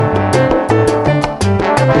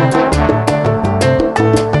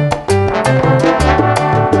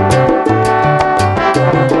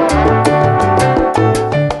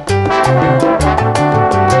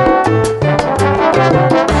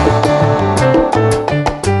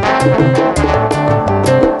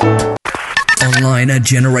at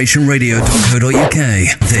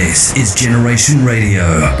generationradio.co.uk. This is Generation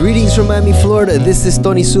Radio. Greetings from Miami, Florida. This is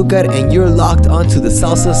Tony Zucker, and you're locked onto the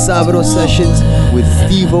SalsaSabro Sessions with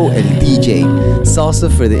Steve-O, el DJ. Salsa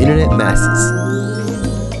for the internet masses.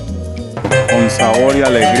 Con sabor y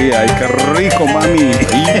alegría. ¡Ay, qué rico, mami!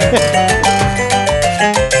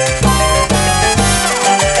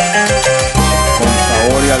 Con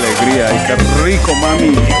sabor y alegría. ¡Ay, qué rico,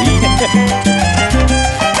 mami!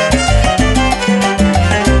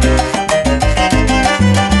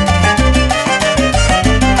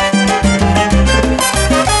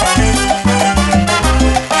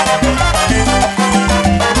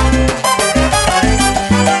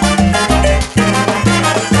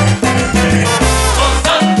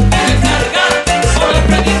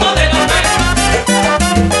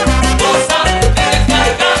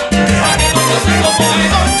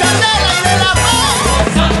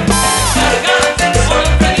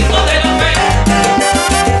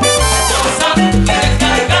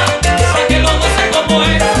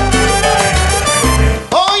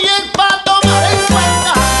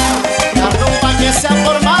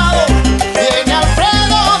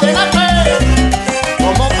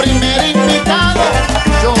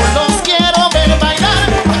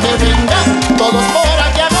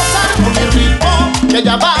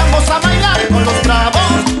 Ya vamos a bailar con los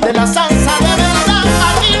bravos de la salsa de verdad.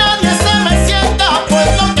 Aquí nadie se me sienta, pues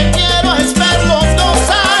lo que quiero es verlos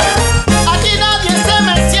gozar. Aquí nadie se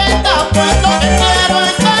me sienta, pues lo que quiero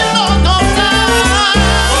es verlos gozar.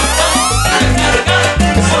 Gozar y descargar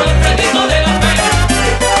por el crédito de la fe.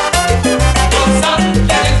 Gozar y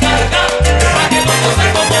descargar para que lo goce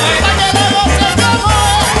como es. Para que lo goce como es.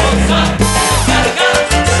 Gozar y descargar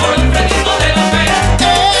por el crédito de la fe.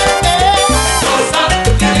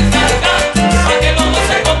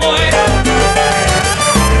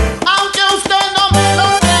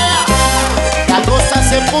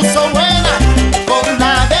 Se puso buena con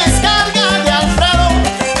la descarga de Alfredo.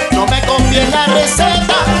 No me copien la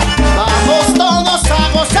receta, vamos todos a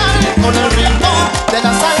gozar con el ritmo de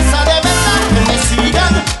la salsa de verdad. Que me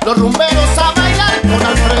sigan los rumberos a bailar con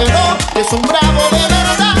Alfredo, que es un bravo de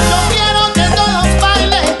verdad. Yo quiero que todos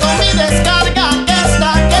bailen con mi descarga, que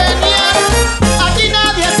está genial. Aquí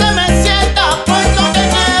nadie se me sienta, pues lo que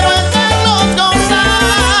quiero es verlos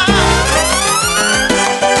gozar.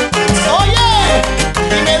 Oye, y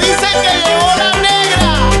me dicen que llegó la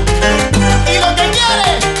negra y lo que quiere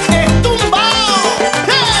es tumbao.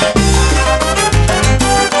 ¡Hey!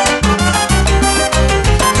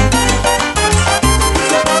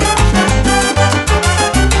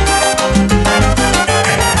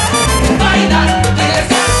 Bailar y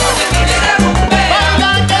descargo de mi negra rumbera.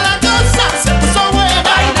 Bailar que la cosa se puso buena.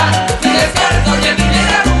 Bailar y descargo de mi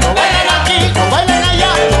negra rumbera. No bailen aquí, no bailen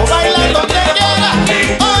allá, no bailen donde quiera.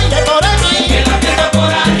 Oye por aquí, que la fiesta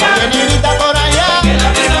por allá. Negrita por allá, que la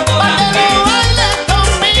fiesta por allá. Pa' que no bailes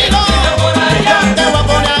conmigo, yo te voy a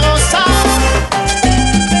poner a gozar.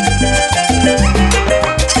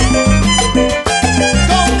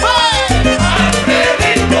 ¡Compadre!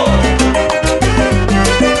 ¡Alfredito!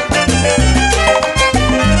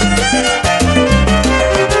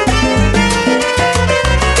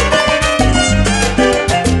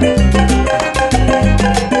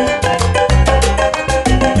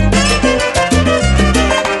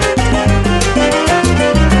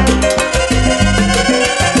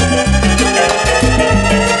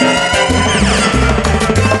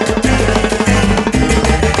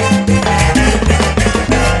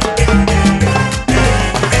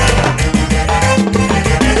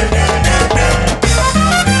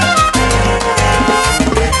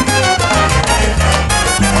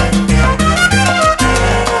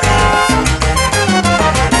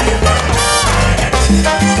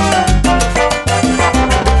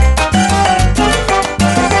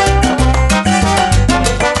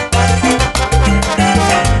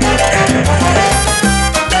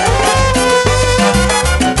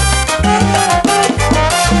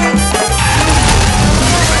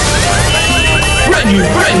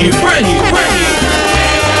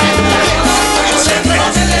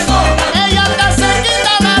 Ella hasta se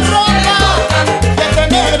quita la ropa, y este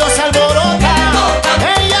negro se alborota.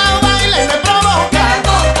 Ella baila y me provoca.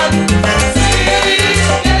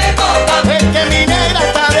 Es que mi negra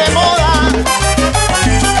está de moda.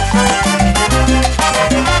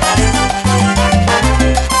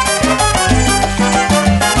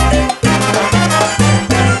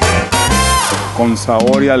 Con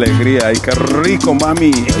sabor y alegría. ¡Ay, qué rico,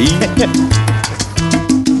 mami!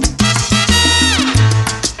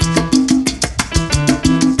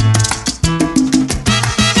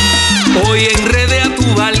 Hoy enredé a tu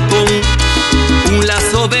balcón un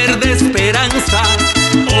lazo verde esperanza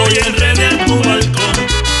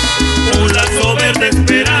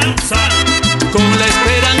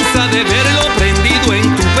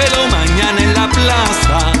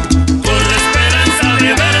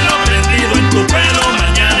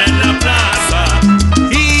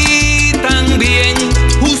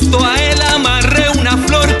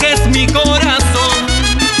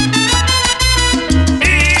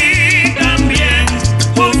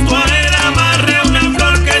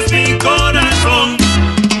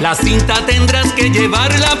La cinta tendrás que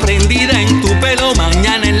llevarla prendida en tu pelo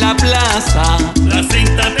mañana en la plaza. La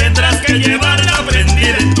cinta tendrás que llevarla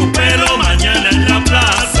prendida en tu pelo mañana en la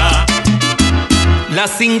plaza. La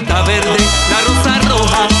cinta verde, la rosa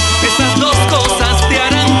roja, esas dos cosas te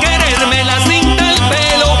harán quererme. La cinta al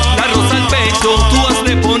pelo, la rosa al pecho, tú has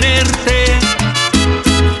de ponerte.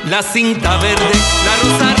 La cinta verde, la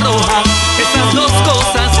rosa roja, esas dos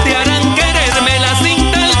cosas te harán quererme. La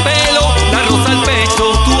cinta al pelo, la rosa al pecho,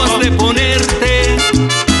 tú has de ponerte.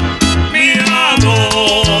 Mi amor.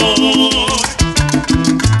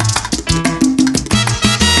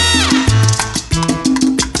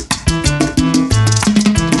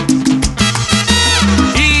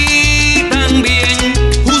 Y también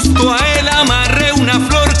justo a él amarré una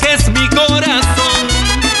flor que es mi corazón.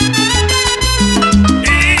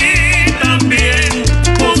 Y también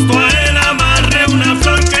justo a él amarré una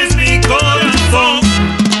flor que es mi corazón.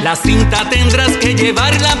 La cinta tendrás que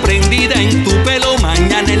llevarla prendida en tu pelo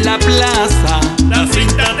mañana en la plaza. La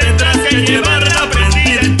cinta tendrás que llevarla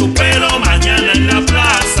prendida en tu pelo mañana en la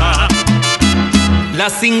plaza. La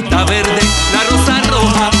cinta verde, la rosa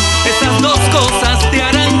roja, esas dos cosas te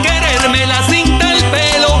harán quererme. La cinta al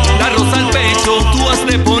pelo, la rosa al pecho, tú has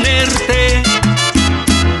de ponerte.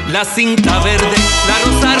 La cinta verde, la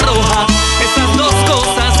rosa roja, esas dos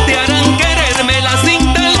cosas te harán quererme. La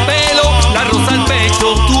cinta al pelo, la rosa al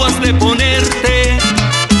pecho, tú has de ponerte.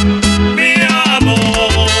 Mi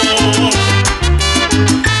amor.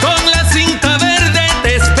 Con la cinta verde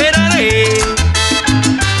te esperaré.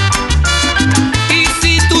 Y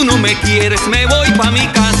si tú no me quieres, me voy pa' mi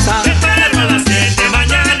casa. Te espero a las 7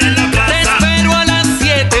 mañana en la plaza. Te espero a las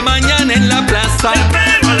 7 mañana en la plaza. Te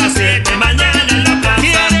espero a las 7 mañana en la plaza.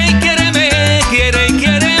 Quiere y quiéreme, quiere y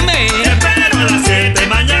quiéreme. Te espero a las 7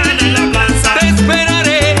 mañana en la plaza. Te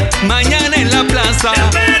esperaré mañana en la plaza.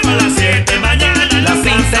 Te espero a las 7 mañana en la La plaza.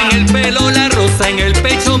 cinta en el pelo, la rosa en el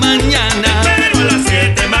pecho mañana. Te espero a las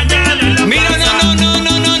 7 mañana en la Mira, plaza.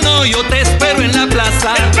 no, yo te espero en la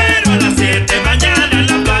plaza. Te espero a las 7 mañana en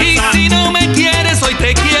la plaza. Y si no me quieres, hoy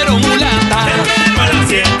te quiero mulata. Te espero a las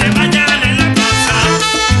 7 mañana en la plaza.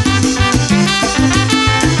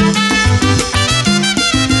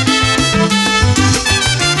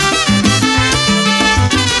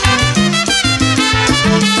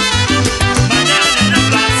 Mañana en la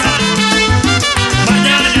plaza.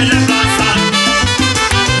 Mañana en la plaza.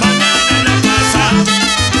 Mañana en la plaza.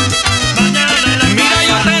 Mañana en la plaza. Mira,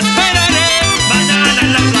 yo te esperaré, Mañana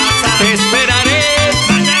en la plaza. te esperaré.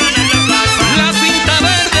 Mañana en la plaza. La cinta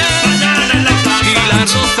verde Mañana en la plaza. y la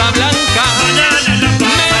rosa blanca Mañana en la me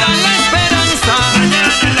plaza. dan la esperanza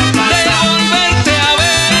Mañana en la de plaza. volverte a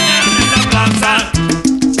ver. En la plaza.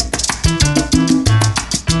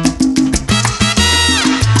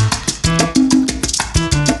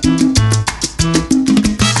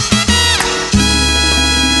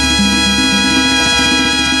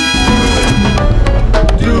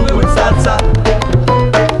 Do it with salsa.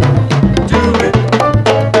 Do it.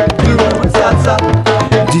 Do it with salsa.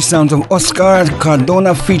 The sound of Oscar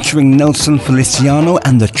Cardona featuring Nelson Feliciano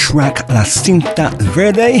and the track La Cinta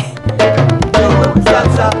Verde. Do it with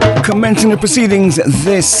salsa. Commencing the proceedings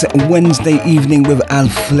this Wednesday evening with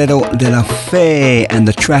Alfredo de la Fe and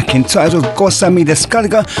the track entitled Cosa Mi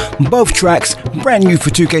Descarga. Both tracks brand new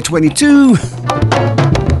for 2K22.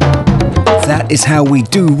 That is how we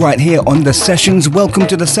do right here on the sessions. Welcome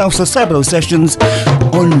to the SalsaSabro Sessions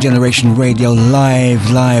on Generation Radio, live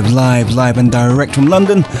and direct from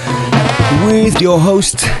London with your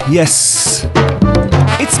host, yes,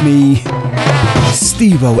 it's me,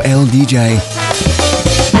 Steve-O LDJ.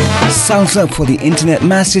 Salsa for the internet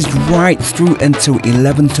masses right through until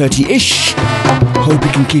 11:30-ish. Hope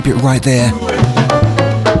you can keep it right there.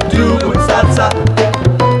 Do it with salsa.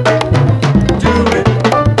 Do it.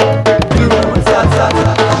 Do it with salsa.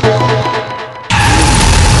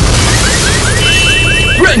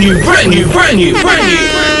 Brand new.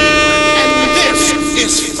 And this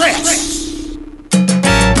is fresh.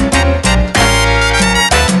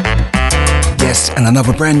 Yes, and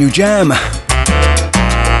another brand new jam.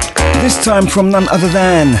 This time from none other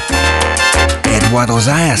than Eduardo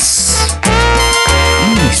Zayas.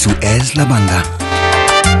 Y su es la banda.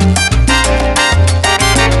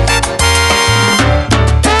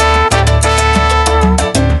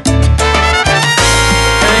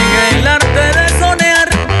 En el arte de soñar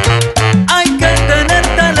hay que tener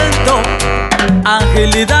talento,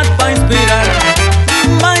 agilidad para inspirar,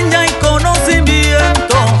 maña y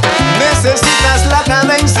conocimiento. Necesitas la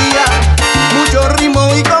cadencia, mucho ritmo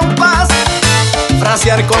y compás,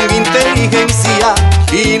 frasear con inteligencia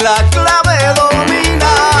y la clave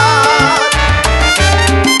dominar.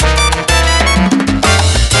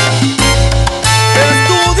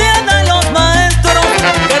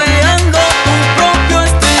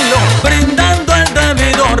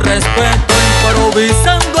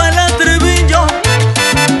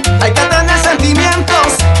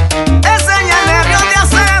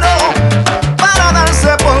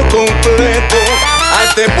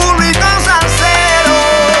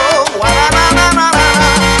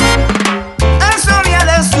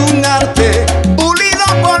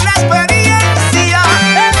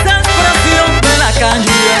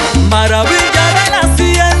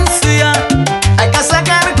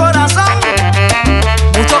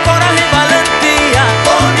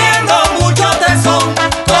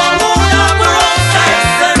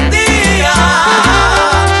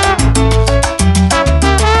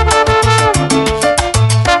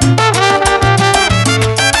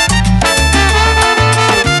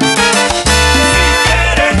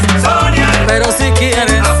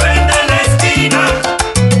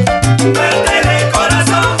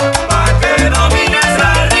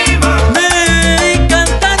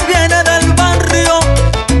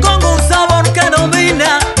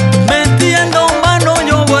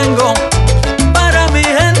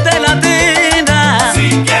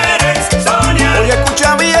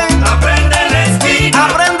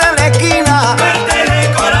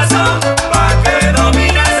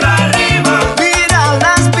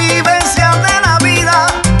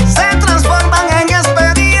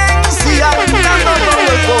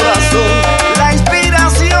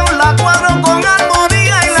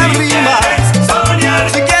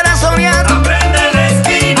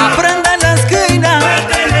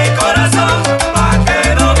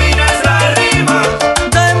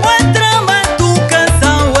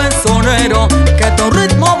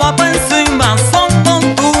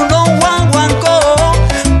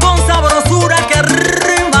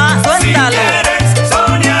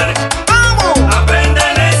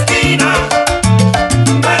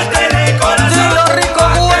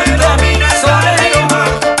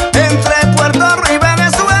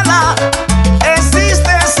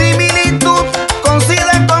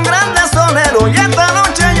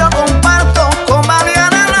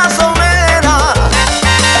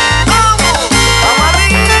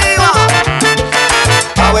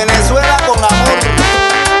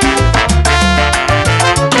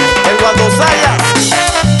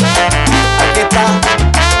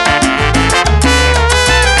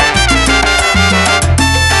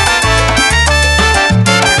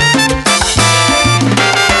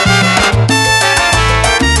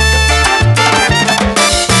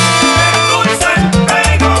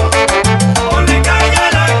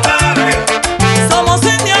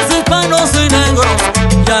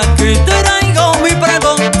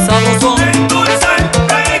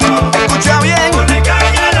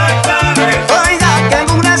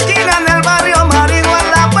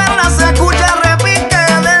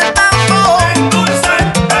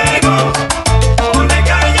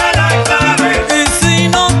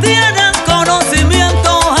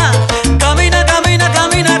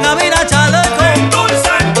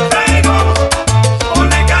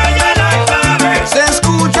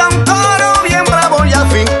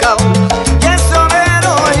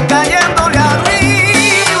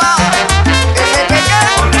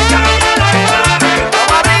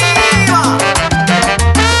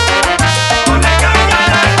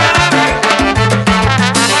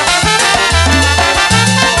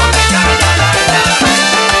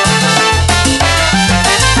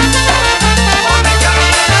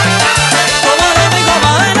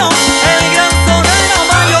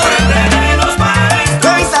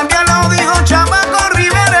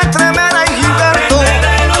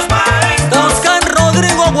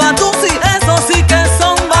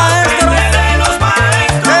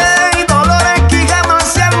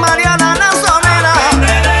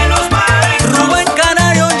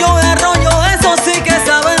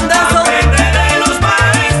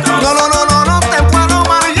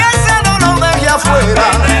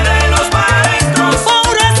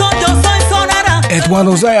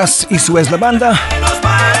 Eduardo Zayas y su es la banda,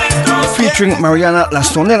 featuring Mariana La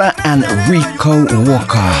Sonera and Rico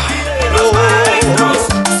Walker.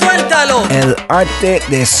 Suéltalo. El arte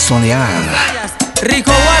de soñar.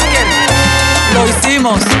 Rico Walker, lo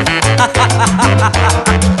hicimos.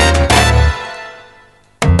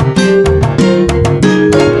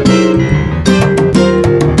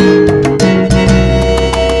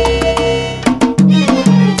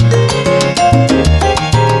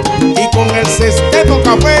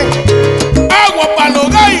 Café, agua para los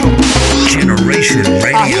gallos. Generation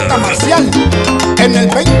Radio. Agita Marcial, en el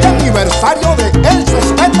 20 aniversario de El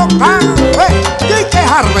Sesteto Café, Quique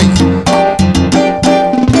Harvey.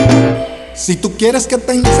 Si tú quieres que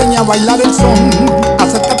te enseñe a bailar el son,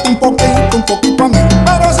 acércate un poquito a mí.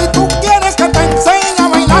 Pero si tú quieres que te enseñe a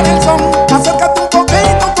bailar el son, acércate un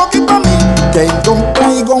poquito a mí. Que yo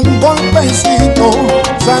traigo un golpecito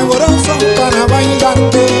sabroso para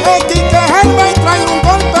bailarte. Quique Harvey trae un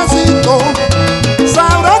golpecito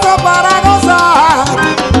sabroso para gozar.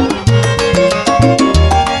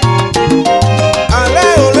 Ale,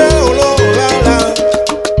 ole, ole, ole, ole.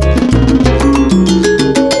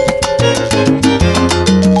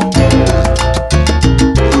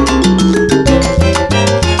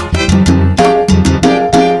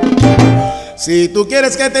 Si tú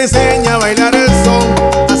quieres que te enseñe a bailar el son,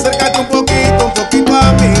 acércate un poquito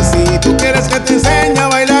a mí. Si tú quieres que te enseñe a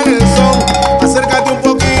bailar el son, acércate un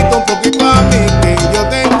poquito a mí. Que yo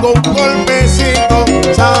tengo un golpecito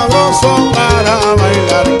sabroso para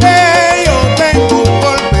bailar. Que yo tengo un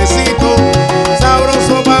golpecito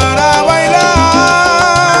sabroso para bailar.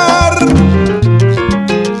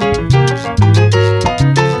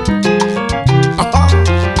 Ajá.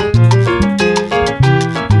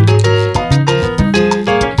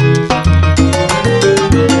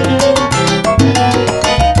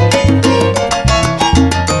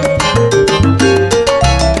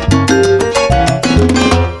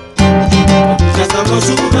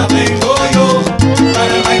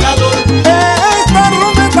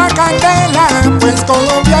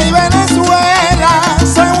 Colombia y Venezuela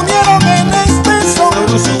se unieron en este son.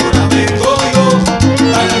 Sabrosura vengo yo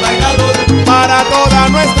para el bailador. Para toda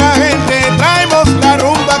nuestra gente traemos la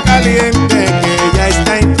rumba caliente que ya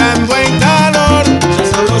está entrando en calor.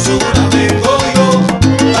 Sabrosura vengo yo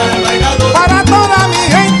para el bailador. Para toda mi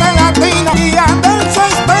gente latina y del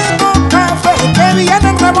Sesteto Café que viene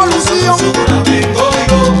en revolución. Sabrosura vengo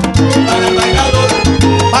yo para el bailador.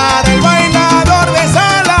 Para el bailador de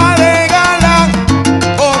sala de gala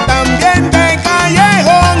o también de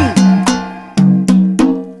callejón.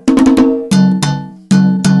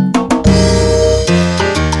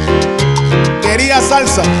 Quería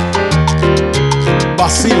salsa,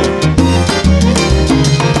 vacila.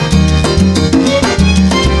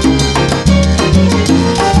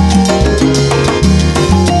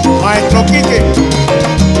 Maestro Quique,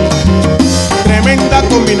 tremenda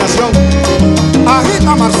combinación.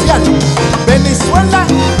 Agita Marcial, Venezuela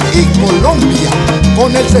y Colombia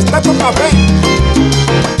con el Sesteto Café.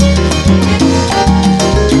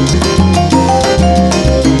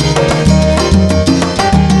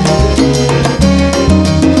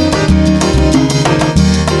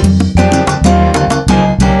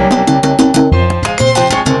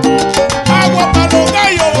 Agua para los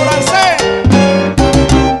gallos, Brancé.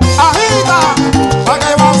 Agita, pa'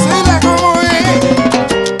 que vacile como es.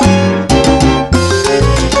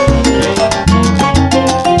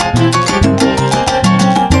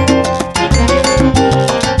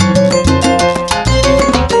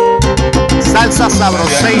 SalsaSabro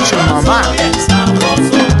Sessions, mamá.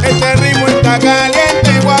 Este ritmo está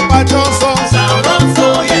caliente, guapachoso.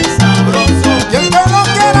 Sabroso y el sabroso. Y el que no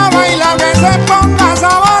quiera bailar, que se ponga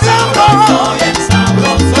saborito. Sabroso y el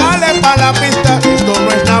sabroso. Dale pa' la pista, esto no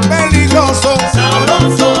está peligroso.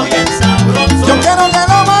 Sabroso y el sabroso. Yo quiero que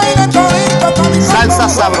lo bailen todito.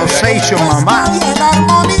 SalsaSabro Sessions, mamá. Bien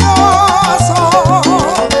armonioso.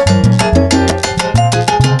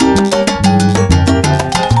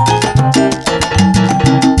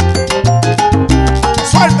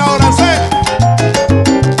 Suelta ahora, sé.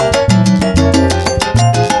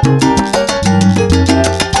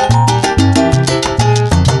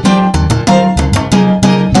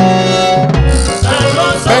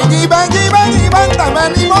 Ven,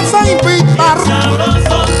 venimos a invitar.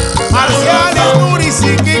 Marcial y Turis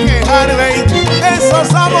y Quique Harvey, esos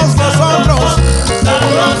somos nosotros.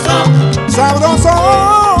 Sabroso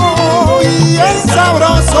y el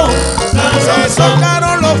sabroso. Se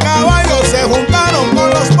soltaron los caballos, se juntaron con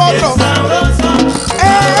los potros.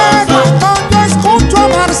 Cuando yo escucho a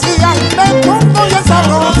Marcial, me pongo y el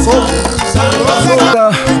sabroso.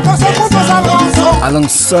 Entonces puso sabroso.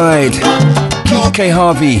 Alongside Kay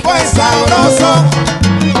Harvey. Pues sabroso.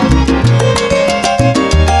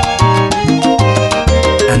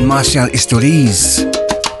 And Marcial Istoriz.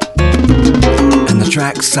 And the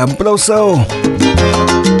track Sabroso.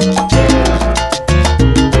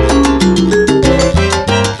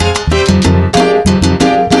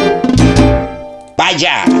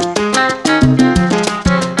 Vaya.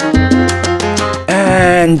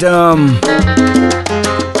 And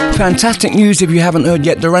fantastic news if you haven't heard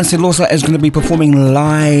yet. Duran Silosa is going to be performing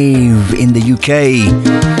live in the UK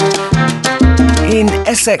in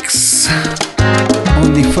Essex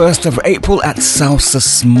on the 1st of April at Salsa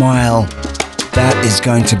Smile. That is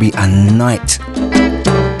going to be a night.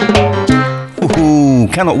 Ooh,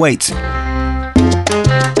 cannot wait.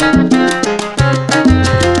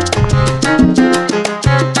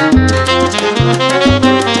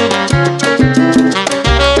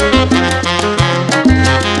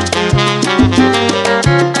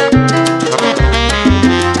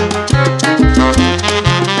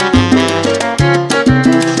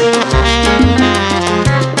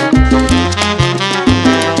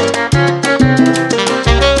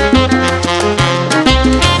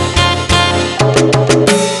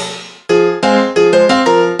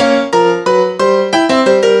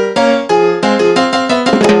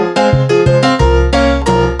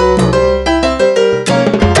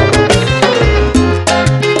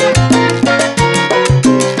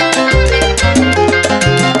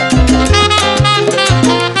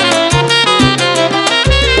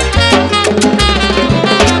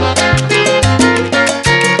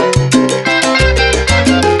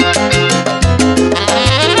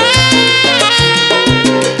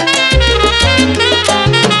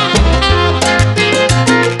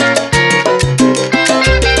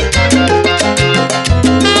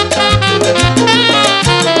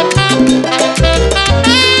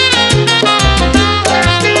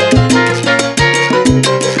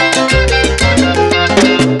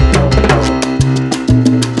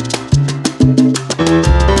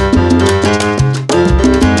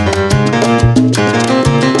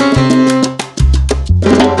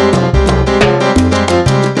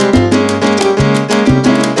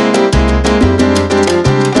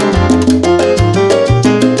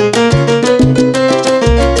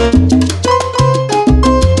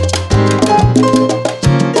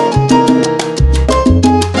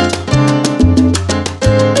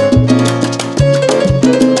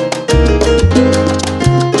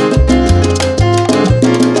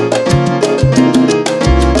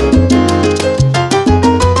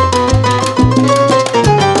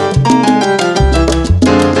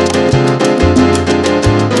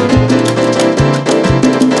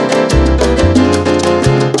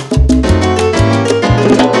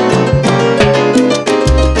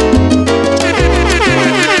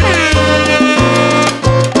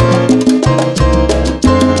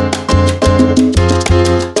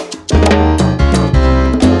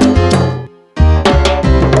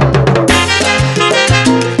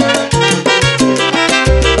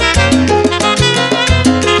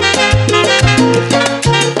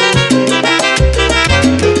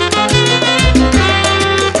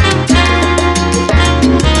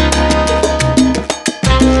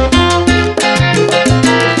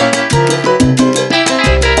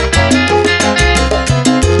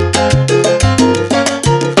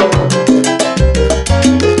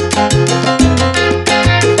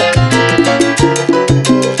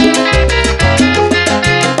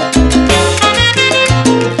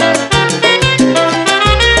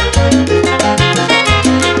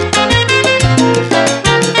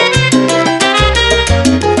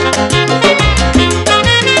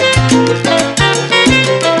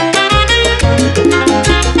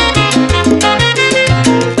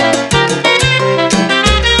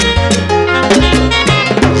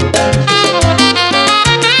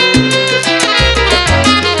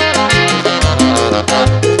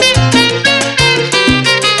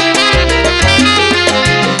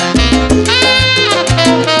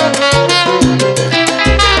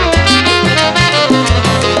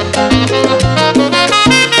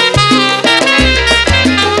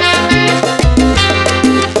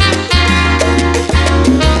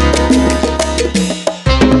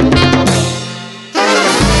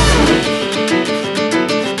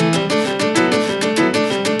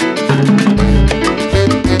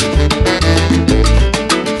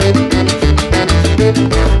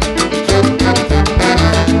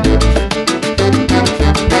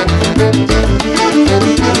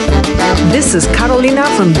 This is Carolina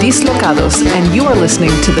from Dislocados, and you are listening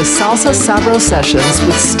to the SalsaSabro Sessions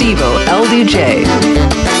with Steve-O LDJ.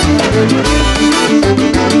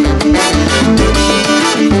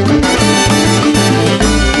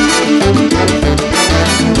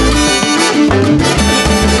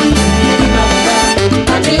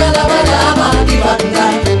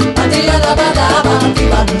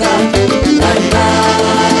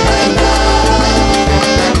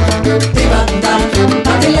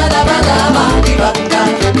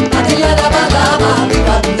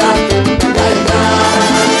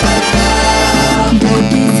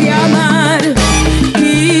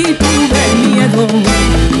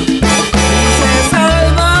 Quise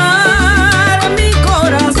salvar mi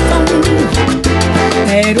corazón,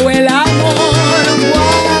 pero el amor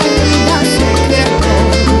guarda secreto.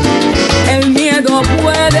 El miedo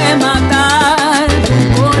puede matar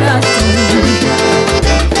tu corazón.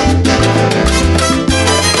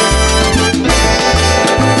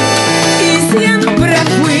 Y siempre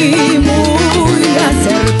fui muy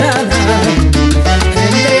acertada.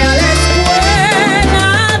 Entré a la escuela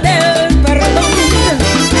del perdón.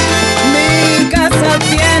 Mi casa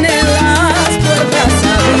tiene las puertas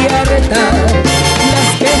abiertas, las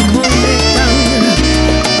que conectan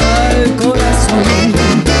al corazón.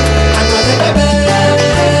 Agua de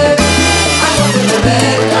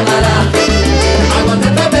beber, cámara. Agua de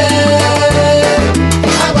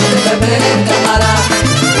beber, cámara.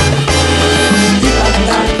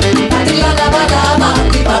 Tibanda, patila la balaba,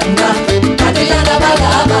 tibanda, patila la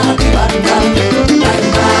balaba, tibanda,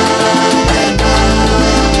 tibanda,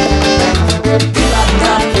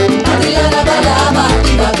 tibanda, patila la balaba,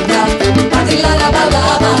 tibanda, patila la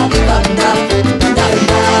balaba, tibanda,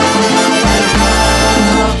 tibanda.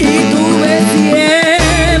 Y tuve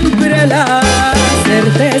siempre la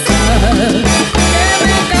certeza que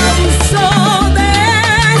me causó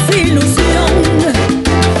desilusión.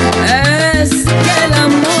 Es que el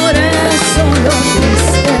amor es solo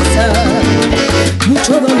tristeza,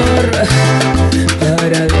 mucho dolor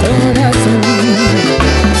para el corazón.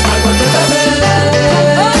 Agua de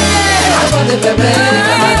beber, agua de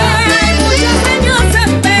beber. Hay muchos años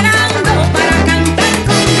esperando para cantar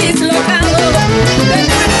con dislocado. De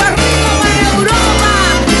Puerto Rico para Europa,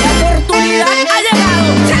 la oportunidad ha llegado.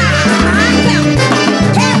 ¡Cha!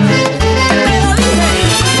 Te lo dije.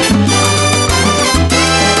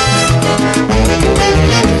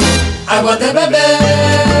 Agua de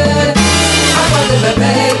beber,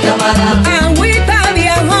 cámara. Agüita de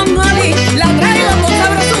ajonjolí, la traigo con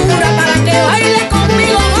sabrosura para que baile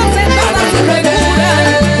conmigo, goce toda su figura.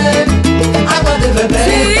 Agua de beber,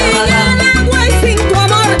 Sin el agua y sin tu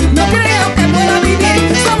amor, no creo que pueda vivir.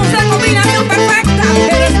 Somos la combinación perfecta,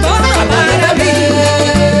 eres todo para mí.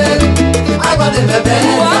 agua de beber, Tu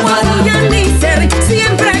agua fluye en mi ser,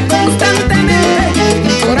 siempre, constantemente.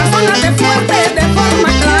 Mi corazón late fuerte de forma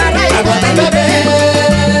clara y agua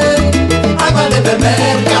de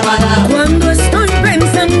beber, cámara. cuando estoy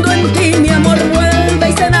pensando en ti, mi amor vuelve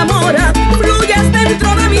y se enamora. Fluyes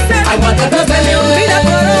dentro de mi ser, Agua de no se me olvida tu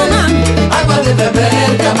aroma. agua de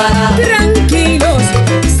beber, cámara. Tranquilos,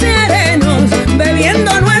 serenos,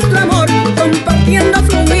 bebiendo nuestro amor, compartiendo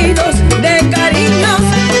fluidos de cariños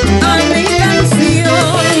a mi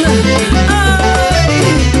canción. Ay,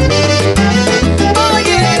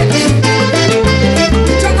 oye,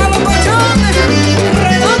 chocolocochón,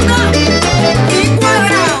 redondo y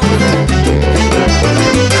cuadrado,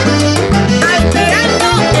 alterando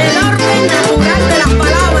el orden natural de las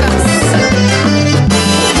palabras.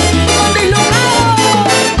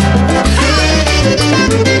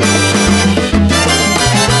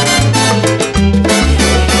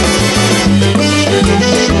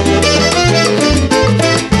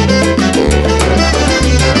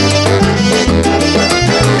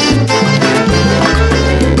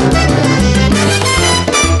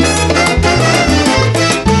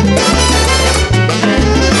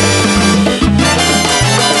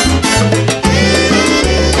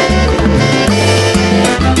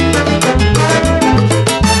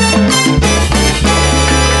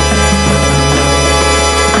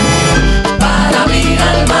 Para mi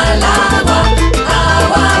alma el agua,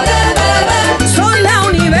 agua de beber. Soy la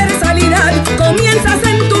universalidad, comienzas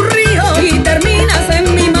en tu río y terminas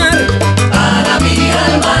en mi mar. Para mi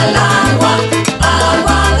alma el agua,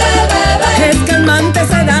 agua de beber. Es calmante,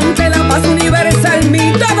 sedante, la paz universal,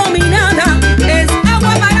 mito dominada, es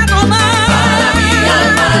agua para tomar. Para mi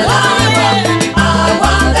alma el agua,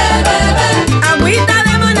 agua de beber. Agüita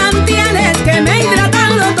de manantiales que me ha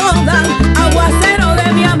hidratado toda, aguacero de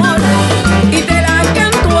mi amor, y te la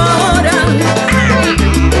canto ahora.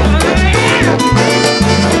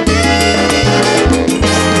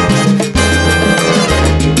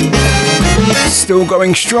 Still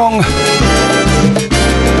going strong.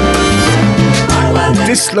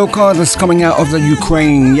 Dislocados coming out of the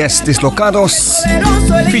Ukraine. Yes, Dislocados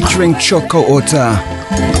featuring Choco Ota.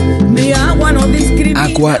 Mi agua no discrimina.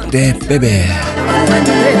 Agua de beber.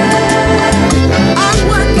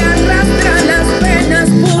 Agua que arrastra las penas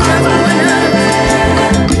puras buenas.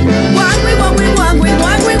 Guagui, guagui, guagui, guagui,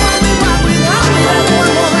 guagui, guagui, guagui,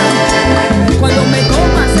 guagui. Cuando me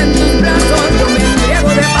comas en tus brazos, yo me embriago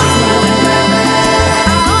de paz.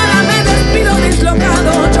 Ahora me despido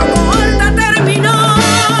dislocado, Choco Horta terminó.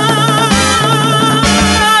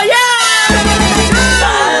 Yeah.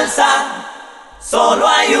 solo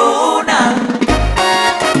hay una.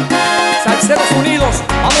 Salseros Unidos,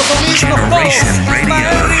 vamos a unirnos todos. Generation Radio.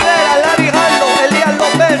 Ismael Rivera, Larry Jaldo, Elías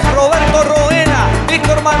López, Roberto Roena,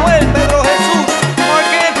 Víctor Manuel, Pedro Jesús,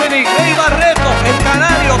 Mark Anthony, Rey Barreto, El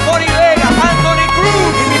Canario, Tony Vega, Anthony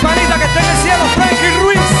Cruz y mi panita que está en el cielo, Frankie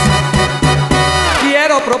Ruiz.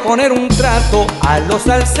 Quiero proponer un trato a los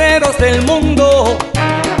salseros del mundo,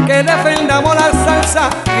 que defendamos la salsa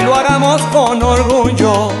y lo hagamos con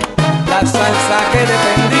orgullo. La salsa que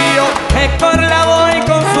defendió Héctor Lavoe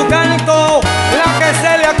con su canto, la que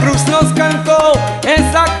Celia Cruz nos cantó,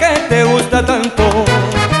 esa que te gusta tanto.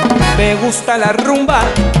 Me gusta la rumba,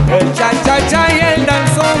 el cha-cha-cha y el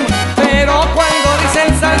danzón, pero cuando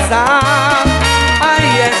dicen salsa,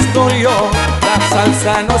 ahí estoy yo. La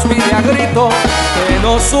salsa nos pide a grito que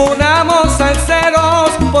nos unamos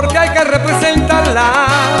salseros, porque hay que representarla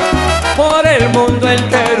por el mundo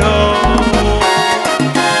entero.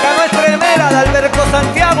 Cano Estremera de Alberto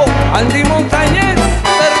Santiago, Andy Montañez,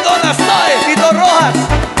 Perdona Sae, Tito Rojas.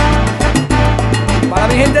 Para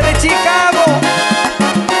mi gente de Chicago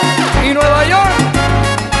y Nueva York.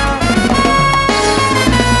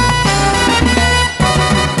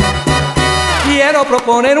 Quiero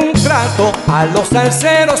proponer un trato a los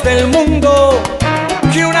salseros del mundo,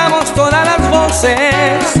 que unamos todas las voces,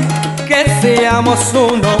 que seamos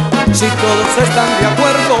uno, si todos están de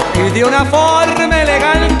acuerdo y de una forma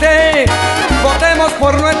elegante, votemos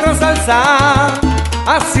por nuestra salsa,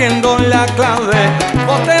 haciendo la clave,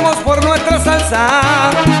 votemos por nuestra salsa,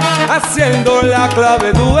 haciendo la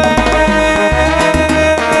clave duet.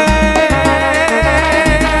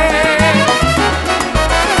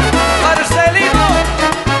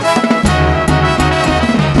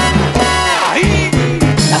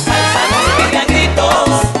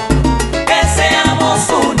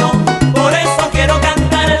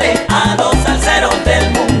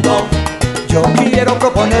 Yo quiero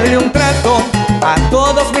proponerle un trato a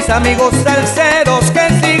todos mis amigos salseros, que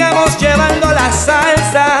sigamos llevando la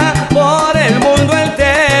salsa por el mundo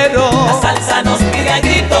entero. La salsa nos pide a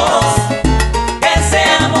gritos que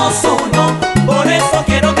seamos uno, por eso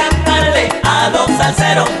quiero cantarle a los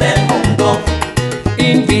salseros del mundo.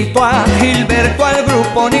 Invito a Gilberto al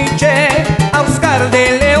grupo Nietzsche, a Oscar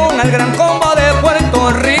de León, al gran combo de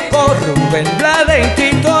Puerto Rico, Rubén Blade y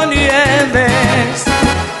Tito Nieves.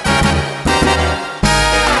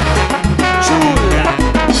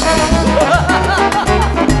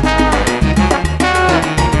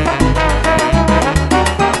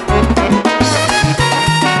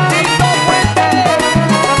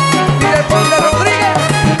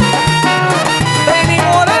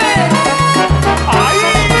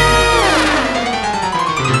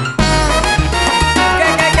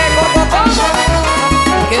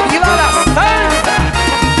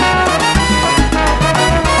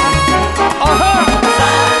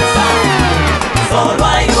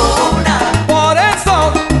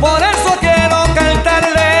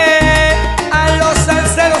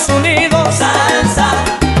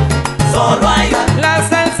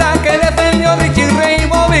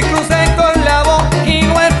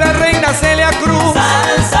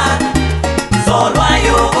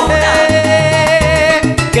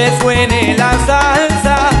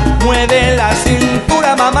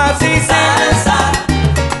 Salsa,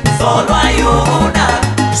 solo hay una.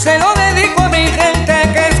 Se lo dedico a mi gente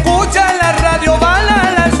que escucha la radio, van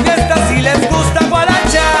a las fiestas y les gusta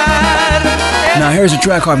guarachar. Now here's a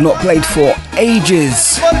track I've not played for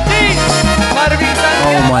ages. Por ti, Marvin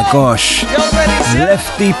Santiago, Oh my gosh. Dios Feliciano,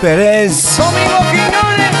 Lefty Perez. Domingo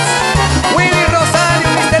Quiñones, Willy Rosario,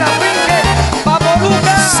 Mr. Afinque, Papo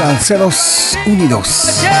Lucas, Salseros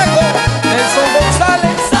Unidos. Diego, Nelson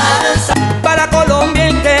González. Salsa, para Colombia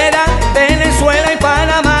entera, Venezuela y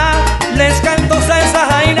Panamá, les canto salsa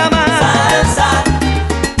jaina más. salsa,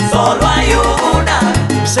 solo hay una.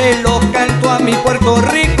 Se lo canto a mi Puerto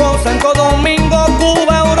Rico, Santo Domingo,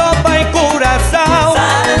 Cuba, Europa y Curazao.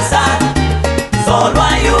 Salsa, solo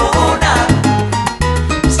hay una.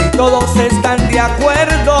 Si todos están de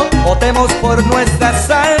acuerdo, votemos por nuestra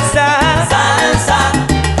salsa. Salsa,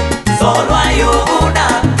 solo hay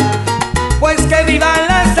una. Pues que viva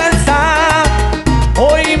la salsa,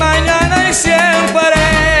 hoy, mañana y siempre.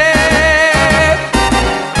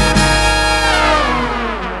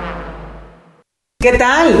 ¿Qué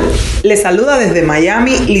tal? Les saluda desde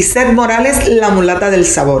Miami Lisette Morales, la mulata del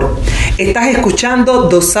sabor. Estás escuchando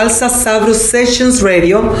The SalsaSabro Sessions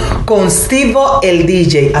Radio con Steve-O el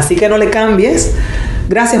DJ, así que no le cambies.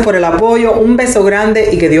 Gracias por el apoyo, un beso grande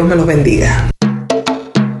y que Dios me los bendiga.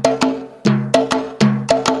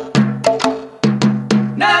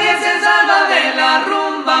 Nadie se salva de la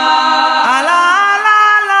rumba. A la, la,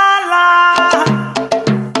 la, la.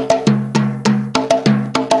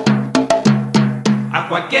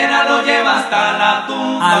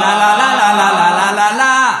 A la la la la la la la la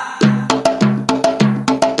la.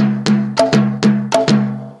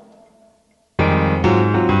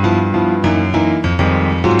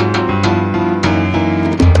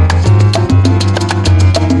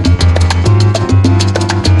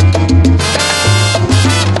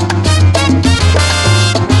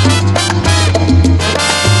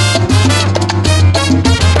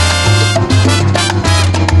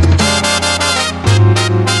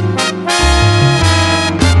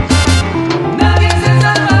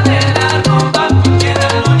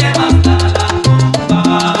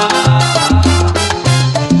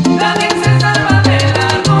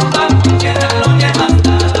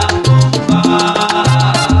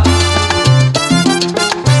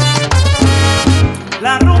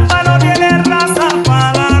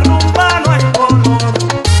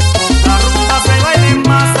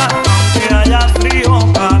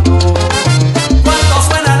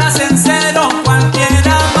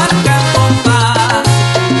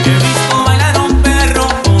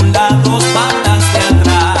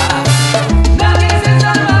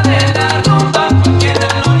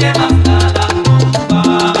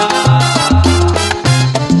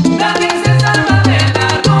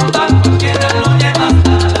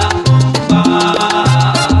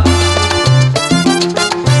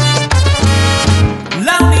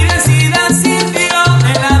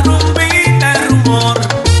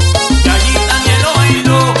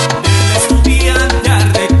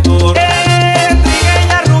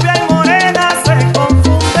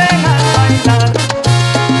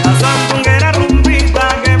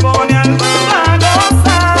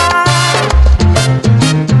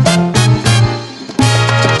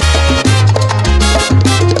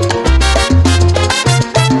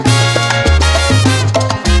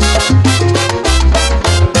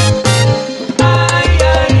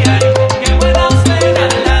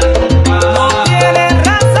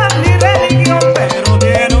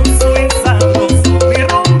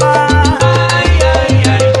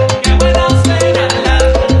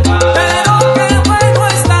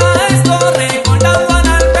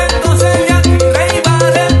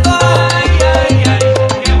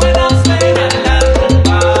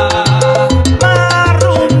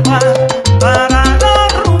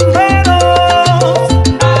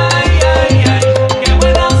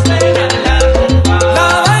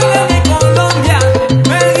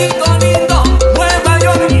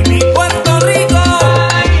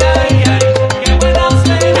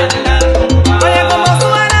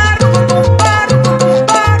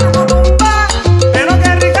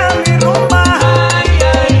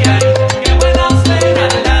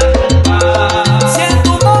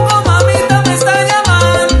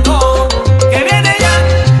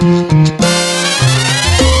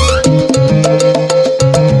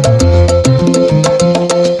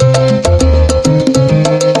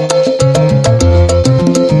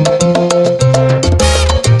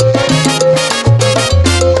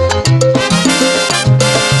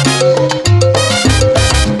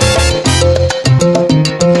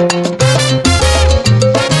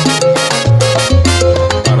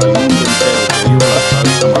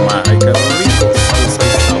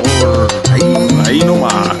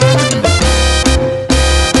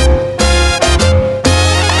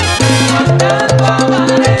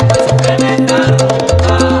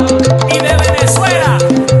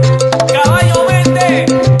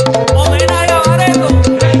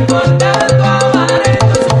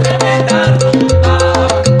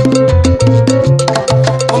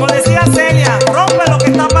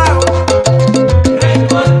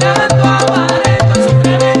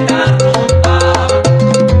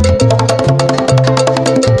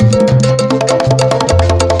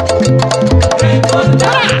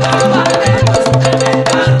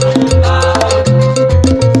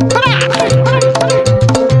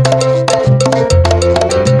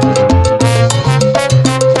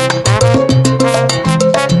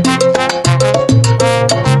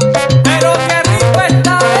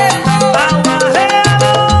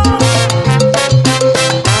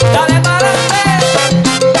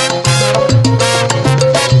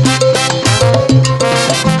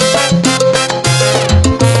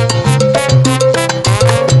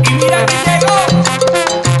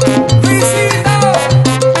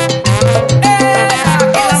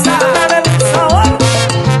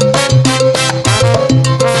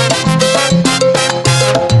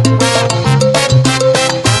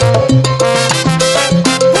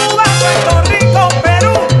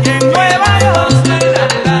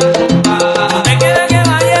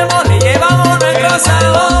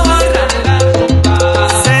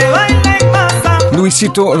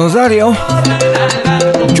 Luisito Rosario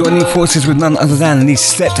Joining forces with none other than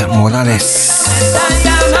Lisette Morales,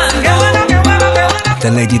 the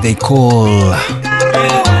lady they call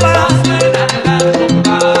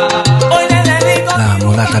La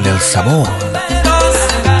Mulata del Sabor.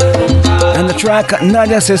 And the track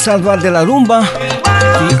Nadia Se Salva de la Rumba,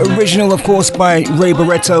 the original of course by Ray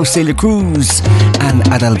Barretto, Celia Cruz and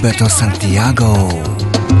Adalberto Santiago.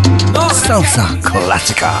 Salsa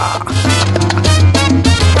Clásica.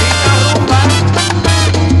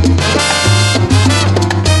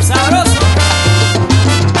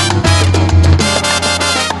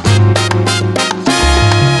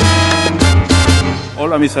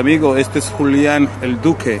 Hola mis amigos, este es Julián el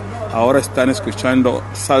Duque. Ahora están escuchando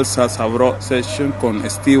Salsa Sabro Session con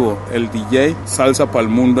Estivo, el DJ. Salsa para el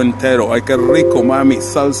mundo entero. Ay, qué rico, mami.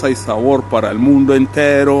 Salsa y sabor para el mundo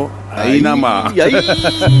entero. Ahí nada más.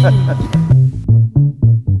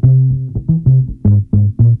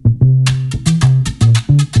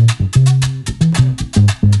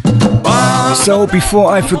 So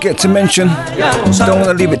before I forget to mention, don't want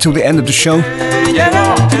to leave it till the end of the show,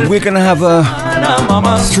 we're going to have a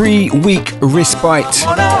 3-week respite.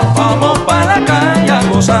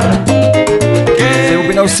 There will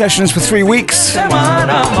be no sessions for 3 weeks.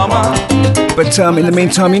 But in the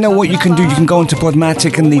meantime, you know what you can do? You can go onto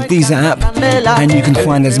Podmatic and the Deezer app, and you can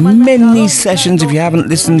find as many sessions. If you haven't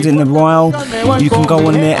listened in a while, you can go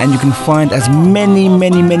on there and you can find as many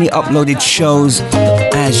uploaded shows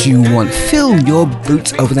as you want. Fill your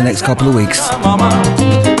boots over the next couple of weeks.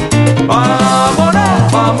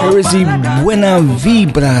 Here is the Buena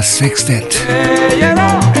Vibra Sextet.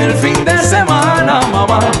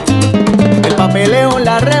 El papeleo,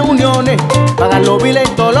 las reuniones, pagar los biles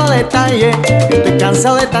y todos los detalles. Estoy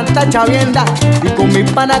cansado de tanta chavienda y con mi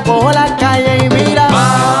pana cojo la calle y mira.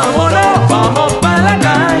 Vámonos, vamos pa' la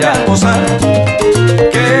calle a gozar,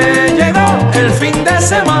 que llegó el fin de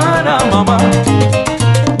semana, mamá.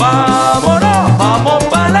 Vámonos, vamos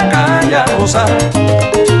pa' la calle a gozar,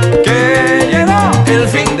 que llegó el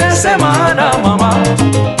fin de semana, mamá.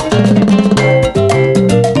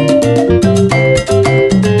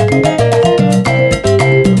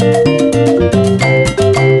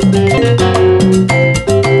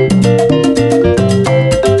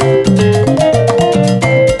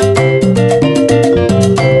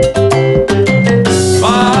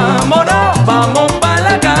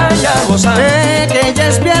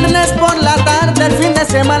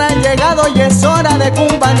 Y es hora de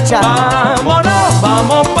cumbanchar. Vámonos,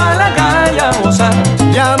 vamos pa' la calle a gozar.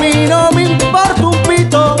 Y a mí no me importa un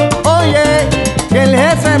pito, oye, que el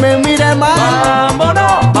jefe me mire mal.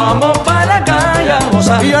 Vámonos, vamos pa' la calle a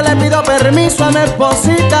gozar. Y yo le pido permiso a mi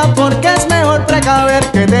esposita, porque es mejor precaver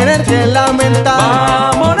que tener que lamentar.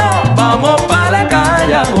 Vámonos, vamos pa' la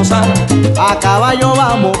calle a gozar. A caballo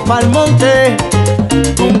vamos pa'l monte,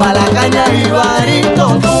 tumba la caña y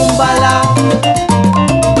varito, túmbala.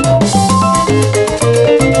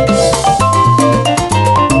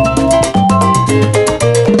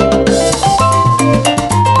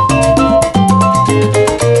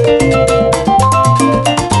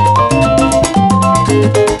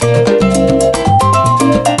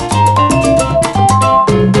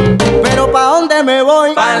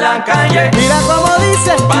 Mira cómo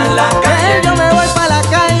dice, pa' la calle. Que yo me voy pa' la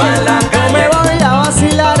calle, pa' la calle. Yo me voy a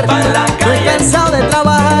vacilar, pa' la calle. Estoy cansado de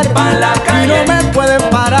trabajar, pa' la calle. Y no me pueden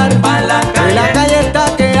parar, pa' la calle. En la calle está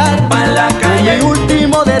quedar, pa' la calle. Mi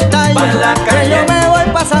último detalle, pa' la calle. Que yo me voy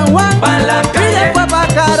pa' San Juan, pa' la calle. Y después pa'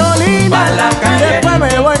 Carolina, pa' la calle. Y después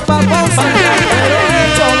me voy pa' Ponce, pero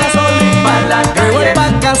echo gasolina, pa' la calle. Me voy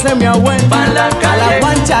pa' casa de mi abuela, pa' la calle. A la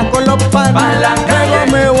guancha con los panes, pa' la calle.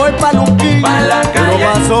 Luego me voy pa' Luquillo, pa' la calle. Yo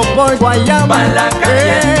paso por Guayama, pa' la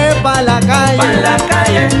calle. Pa' la calle, pa' la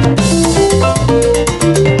calle.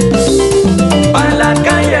 Pa' la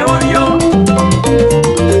calle voy yo,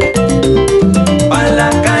 pa' la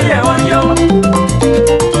calle voy yo,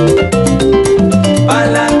 pa'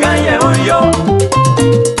 la calle voy yo.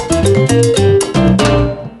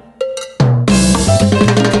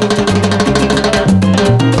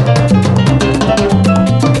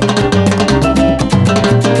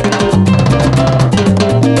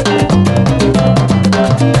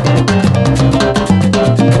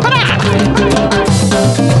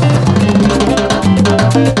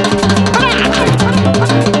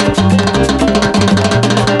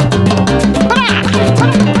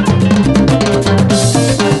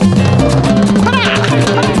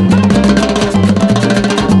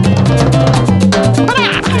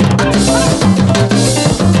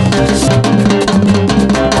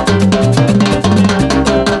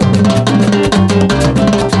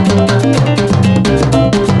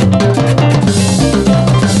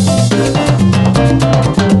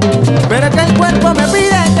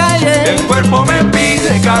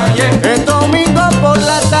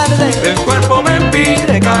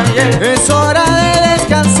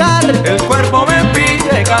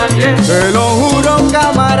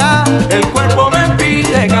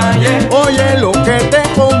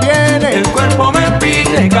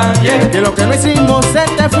 Lo que no hicimos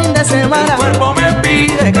este fin de semana, el cuerpo me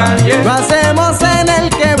pide calle. lo hacemos en el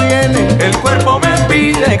que viene. El cuerpo me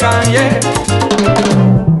pide calle.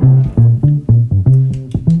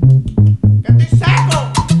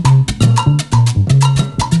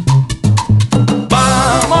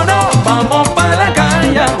 Vámonos, vamos para la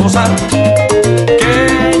calle a gozar,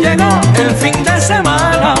 que llegó el fin de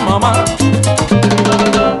semana, mamá.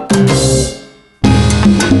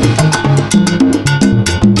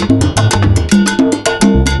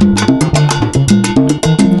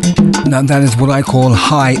 Now that is what I call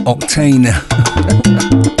high octane.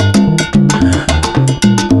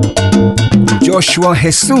 Joshua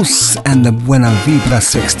Jesus and the Buena Vibra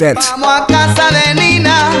Sextet. Vamos a casa de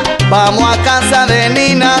Nina, vamos a casa de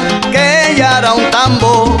Nina, que ella era un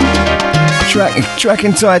tambo. Track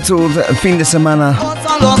entitled Fin de Semana.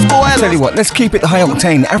 Son los Tell you what, let's keep it high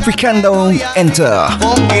octane. Africando, enter.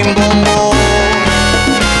 con quimbombo.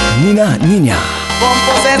 Nina, niña.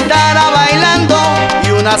 Pompo se estará bailando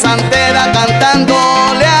y una santera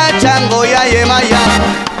cantándole a Chango y a Yemaya.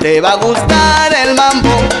 Te va a gustar el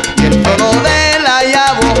mambo y el tono de la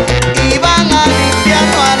yabo y van a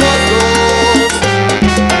limpiarlo a los dos.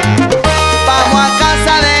 Vamos a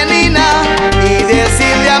casa de Nina y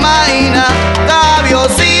decirle a Maína,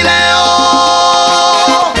 Cabios y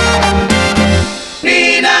Leo.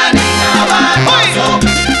 Nina, Nina, vamos.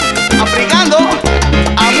 Aplicando a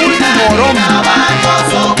Morón.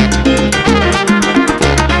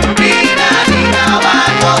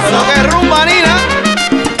 Lo que rumba, Nina.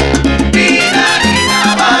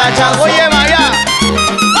 Para Chango y Yemaya.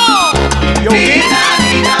 ¡Oh!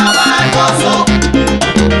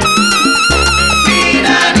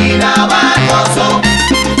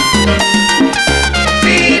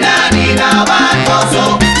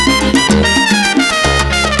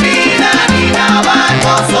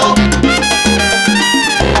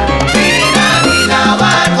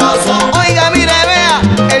 Oiga, mire, vea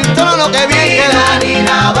el trono que bien quedó. Ay,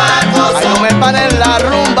 no me paren la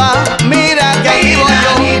rumba. Mira que aquí voy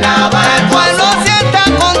yo. El pueblo sí está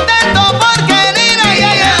contento porque Nina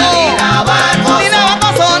ya llegó. Nina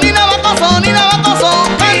Bacoso, Nina Bacoso, Nina Bacoso.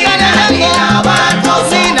 Cántale a Chango.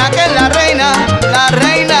 Nina que es la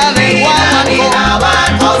reina de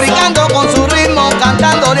Guaguancó. Africando con su ritmo,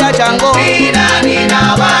 cantándole a Chango.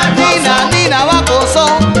 Nina Bacoso,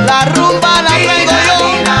 la rumba la traigo yo.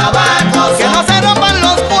 Que no se rompan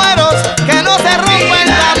los cueros, que no se rompa el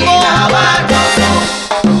tambor.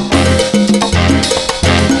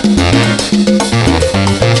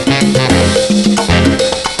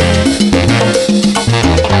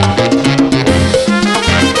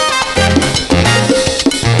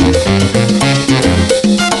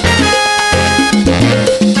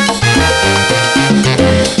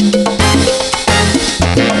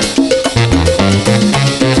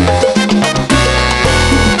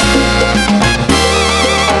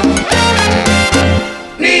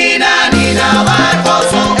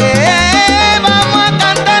 Vamos a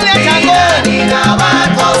cantarle a Chango.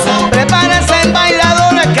 Prepárense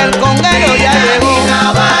bailadores que el conguero ya llegó.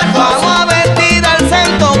 Vamos a vestir al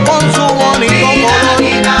centro con su bonito color.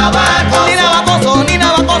 Nina Bacoso,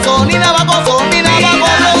 Nina Bacoso, Nina Bacoso, Nina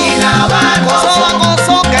Bacoso. Coso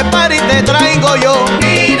Bacoso, que party te traigo yo.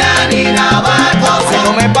 Si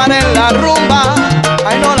no me paren la rumba,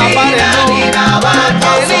 ay no la paren no.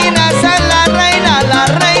 Que Nina esa es la reina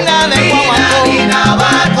de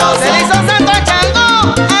Guaguancó. Se le hizo santo a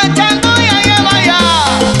Chango y a Yemaya.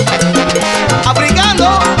 Africando.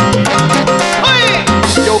 Uy,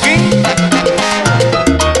 Joking.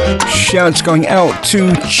 Shouts going out to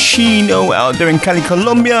Chino out there in Cali,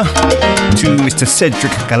 Colombia. To Mr.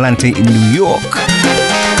 Cedric Galante in New York.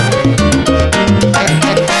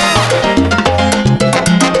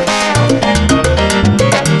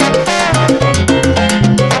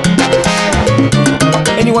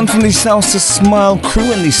 Anyone from the Salsa Smile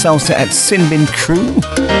crew and the Salsa at Sinbin crew?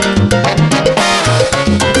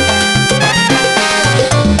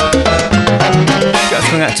 Shouts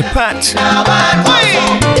going out to Pat.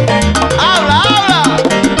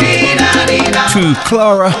 To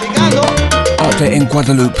Clara out there in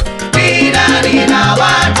Guadeloupe.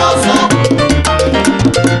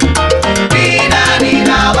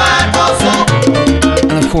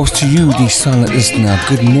 And of course to you, the silent listener,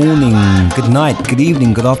 good morning, good night, good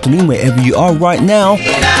evening, good afternoon, wherever you are right now.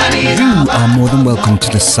 You are more than welcome to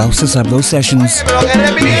the SalsaSabro Sessions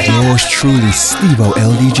with yours truly, Steve-O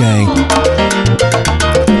LDJ.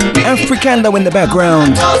 Africando in the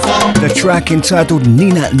background, the track entitled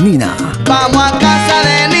Nina Nina. Vamos a casa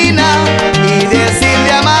de Nina y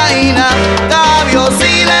decirle a Maína, Cabios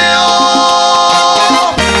y Leo.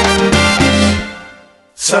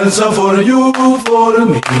 Salsa for you, for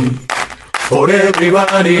me, for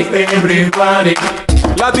everybody, everybody.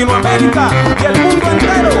 Latinoamérica y el mundo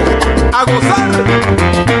entero a gozar.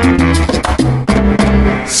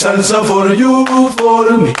 Salsa for you,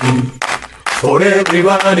 for me, for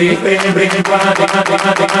everybody, everybody.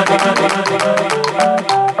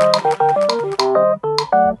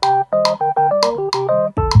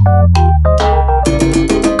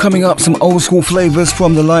 Coming up, some old school flavors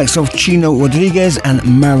from the likes of Chino Rodriguez and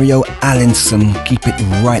Mario Allinson. Keep it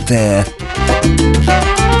right there.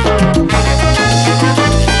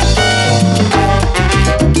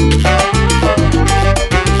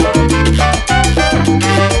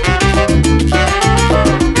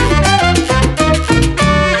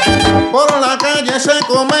 Por la calle se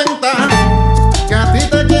comenta que a ti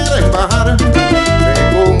te quieren bajar, que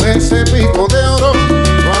con ese pico de oro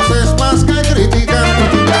no haces más que criticar.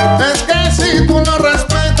 Es que si tú no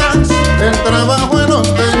respetas el trabajo de los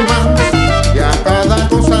demás, y a cada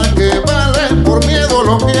cosa que vale por miedo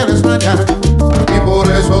lo quieres dañar, y por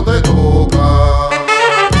eso te toca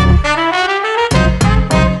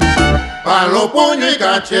palo, puño y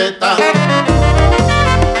cacheta.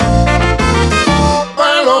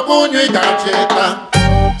 Palo, puño y cacheta.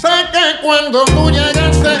 Sé que cuando tú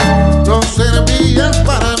llegaste no servías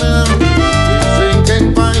para nada. Dicen que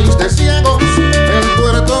en país de ciegos el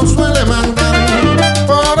puerto suele mandar.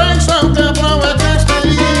 Por eso te aprovechaste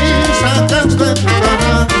y sacaste tu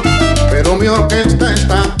caja. Pero mi orquesta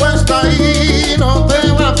está puesta y no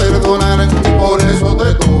te va a perdonar, y por eso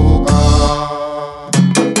te toca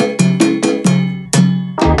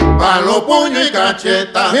palo, puño y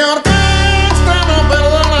cacheta. Mi orquesta no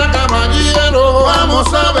perdona, caballero.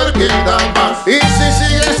 Vamos a ver quién da más. Y si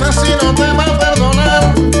sigues así no te va a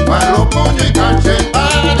perdonar. Palo, puño y cacheta.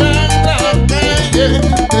 Allá en la calle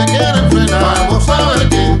te quieren frenar. Vamos a ver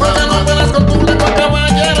quién da más. Porque no te las costumbres con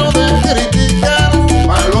caballero de criticar.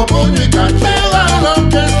 Palo, puño y cacheta. Lo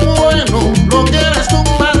que es bueno lo quieres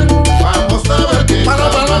tumbar. Vamos a ver quién da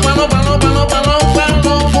más.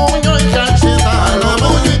 Palo, puño y cacheta. Palo,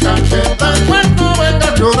 puño y cacheta. Cuando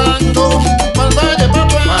vengas llorando pa'l valle,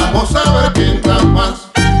 papá, vamos a ver quién da más.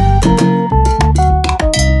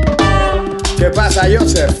 ¿Qué pasa,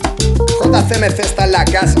 Joseph? JCMC está en la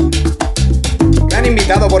casa. Me han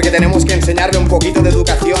invitado porque tenemos que enseñarle un poquito de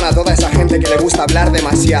educación a toda esa gente que le gusta hablar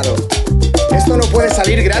demasiado. Esto no puede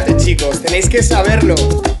salir gratis, chicos, tenéis que saberlo.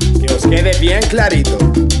 Que os quede bien clarito.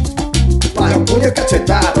 Palo, puño y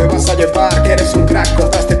cacheta, te vas a llevar, que eres un crack,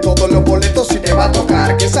 compraste todos los boletos y te va a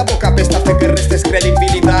tocar. Que esa boca apesta hace que restes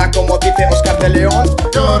credibilidad, como dice Oscar de León.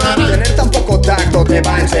 Tener tan poco tacto te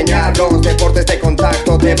va a enseñar los deportes de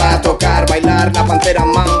contacto. Te va a tocar bailar la pantera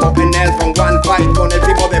mambo en el front one fight con el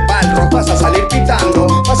primo de Balro. Vas a salir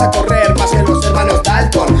pitando, vas a correr más que los hermanos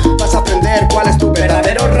Dalton. Vas a aprender cuál es tu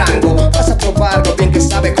verdadero rango. Vas a probar lo bien que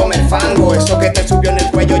sabe comer fango. Eso que te subió en el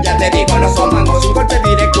cuello, ya te digo, no son mangos. Un golpe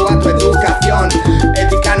directo a tu educación.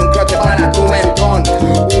 Ética en un croche para tu mentón.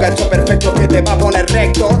 Un gancho perfecto que te va a poner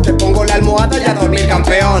recto. Te pongo la almohada y a dormir,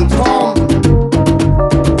 campeón. ¡Pum!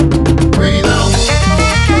 Cuidado,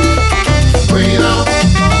 cuidado,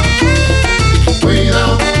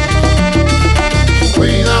 cuidado,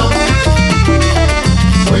 cuidado,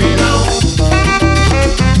 cuidado,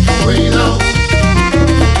 cuidado,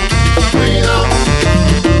 cuidado,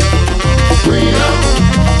 cuidado.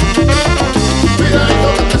 Cuidadito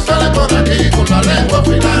que te sale por aquí con la lengua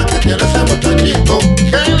afilada, que tiene ese muchachito,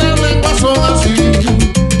 que las lenguas son así,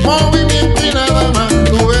 movimiento y nada más,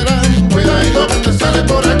 tú verás. Cuidadito que te sale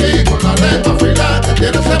por aquí con la lengua afilada, que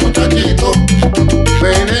tiene ese muchachito.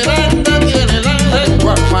 Veneranda tiene la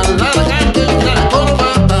lengua más larga que una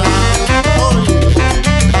corbata. Oye,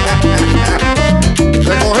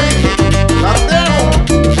 te cogí, carteo,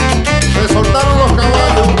 te soltaron los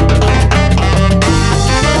caballos.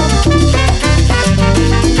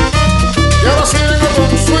 Y ahora sí vengo con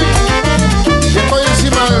swing, y estoy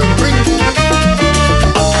encima del ring.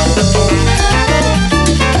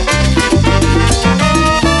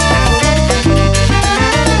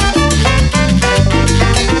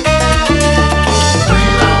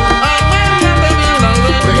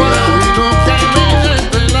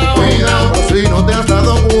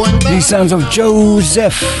 The sounds of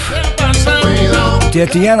Joseph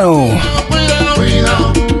Tietiano.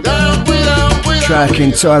 Track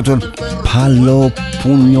entitled Palo,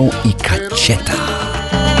 Puño y Cacheta.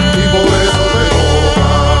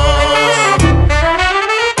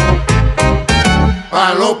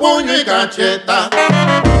 Palo, puño y cacheta.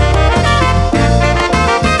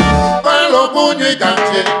 Palo, puño y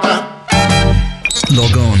cacheta.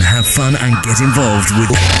 Log on, have fun and get involved with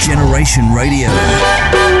Generation Radio.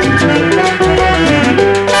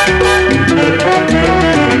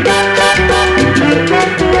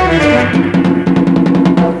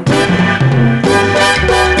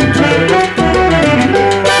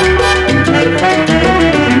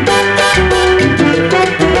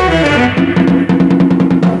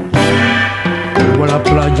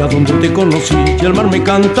 Donde te conocí y el mar me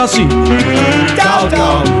canta así. Chao,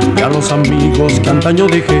 chao. Y a los amigos que antaño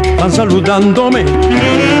dejé van saludándome.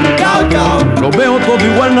 Chao, chao. Lo veo todo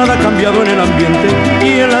igual, nada ha cambiado en el ambiente.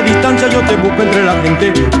 Y en la distancia yo te busco entre la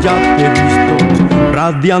gente. Ya te he visto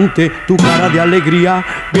radiante, tu cara de alegría.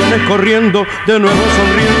 Vienes corriendo, de nuevo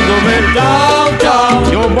sonriéndome. Chao,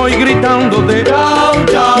 chao. Yo voy gritándote. Chao,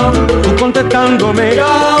 chao. Tú contestándome.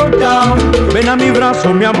 Chao, chao. Ven a mi brazo,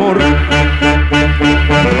 mi amor.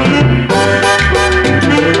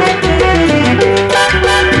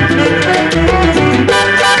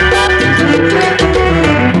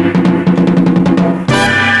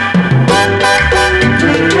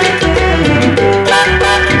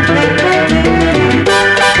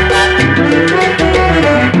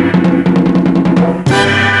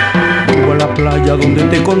 Vivo a la playa donde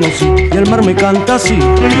te conocí y el mar me canta así.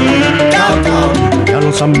 Chao, chao. Y a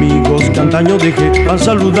los amigos que antaño dejé van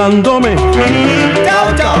saludándome.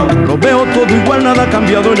 Chao, chao. Lo veo todo igual, nada ha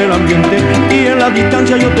cambiado en el ambiente. Y en la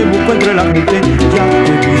distancia yo te busco entre la gente. Ya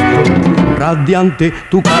te he visto radiante,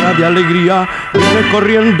 tu cara de alegría. Vienes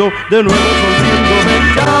corriendo, de nuevo sonriéndome.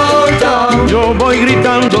 Chao, chao. Yo voy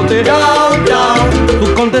gritándote. Chao, chao.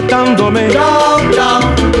 Tú contestándome. Chao, chao.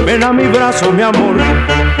 Ven a mi brazo, mi amor.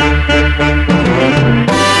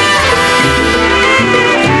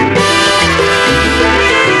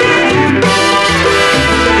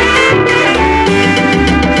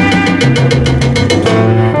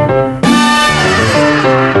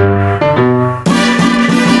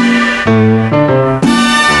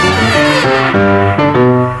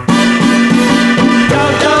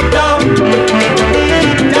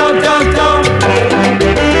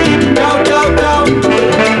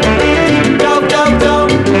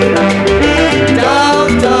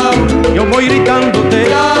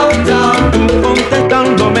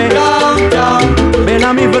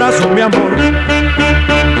 Mi amor.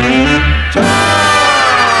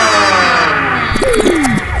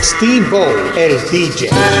 Steve-O, el DJ.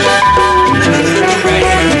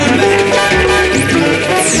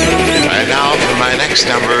 And now for my next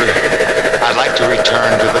number, I'd like to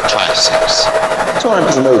return to the classics. Time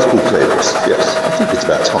for some old school flavors. Yes, I think it's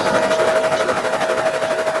about time.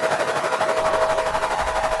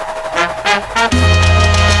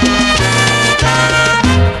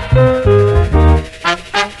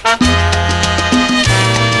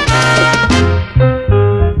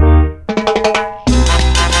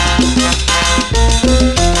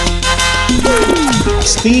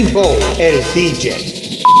 Steve-O, el DJ.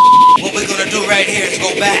 What we're gonna do right here is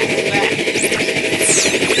go back.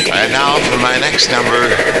 And now for my next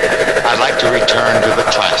number, I'd like to return to the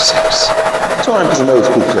classics. Time for some old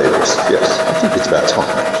school flavors. Yes, I think it's about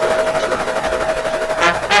time.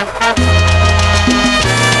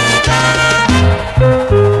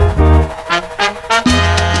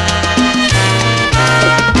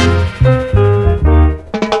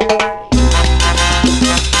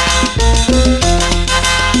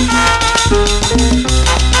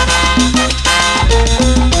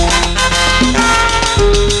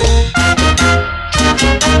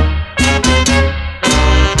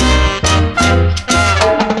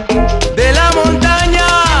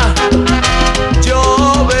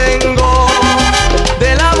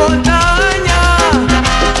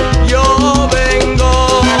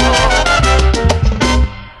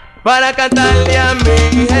 Para cantarle a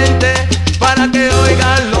mi gente, para que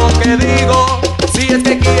oigan lo que digo, si es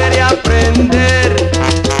que quiere aprender.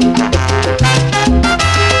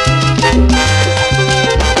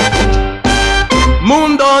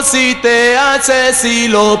 Mundo si te haces si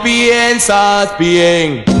lo piensas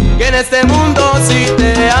bien, que en este mundo si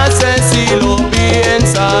te haces si lo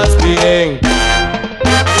piensas bien.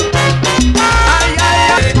 Ay, ay,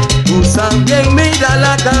 ay. Usa bien, mira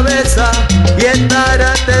la cabeza y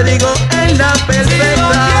estará, te digo, en la perfecta. Si lo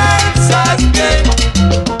piensas bien,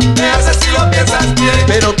 te haces si lo piensas bien.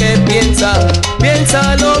 Pero que piensa,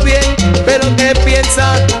 piénsalo bien. Pero que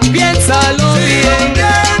piensa, piénsalo bien. Si lo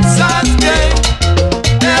piensas bien,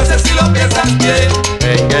 te haces si lo piensas bien.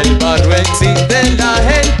 En el barrio existe la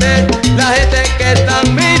gente que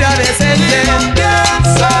tan mira decente. Si lo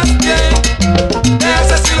piensas bien, te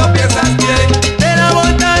haces si lo piensas bien. De la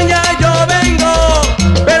montaña yo vengo,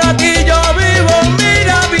 pero aquí yo vivo,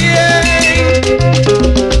 mira bien.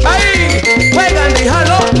 Ahí, juegan,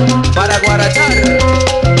 díjalo, para guarachar.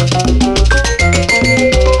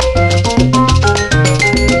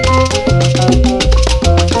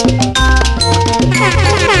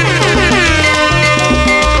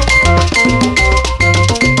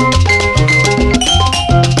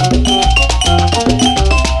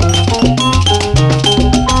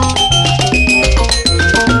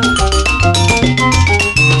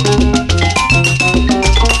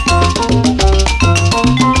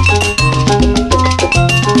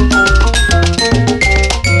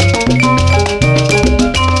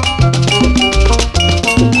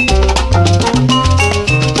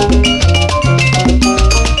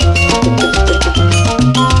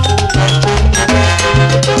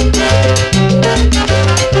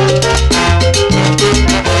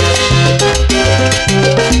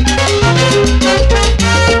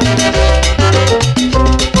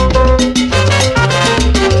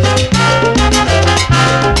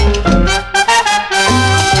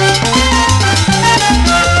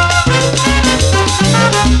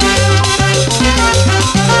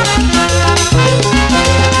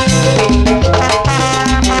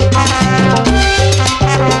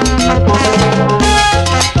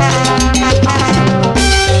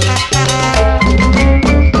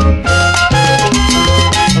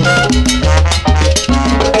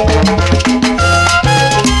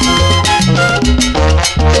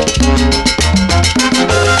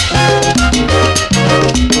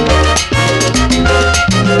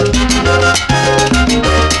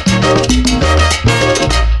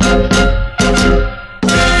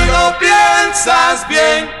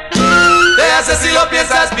 bien, te hace si lo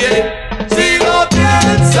piensas bien, si lo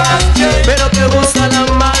piensas bien. Pero te usa la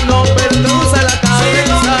mano, pero te usa la cabeza. Si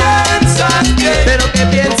lo piensas bien, pero que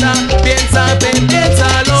piensa,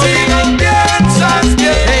 piénsalo. Si lo piensas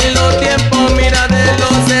bien, en los tiempos mira de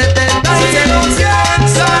los 70. Si lo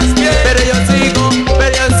piensas bien, pero yo sigo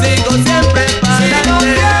siempre para si lo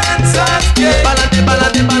piensas bien, pa'lante,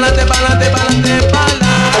 pa'lante, pa'lante, pa'lante, pa'lante, pa'lante.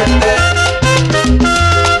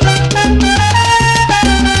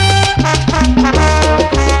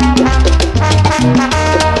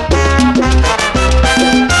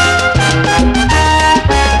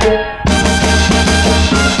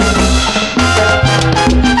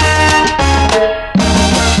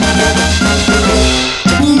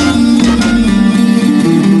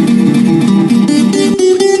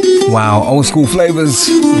 Wow, old school flavors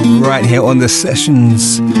right here on the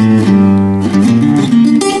sessions.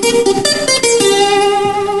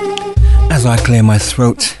 As I clear my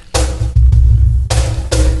throat.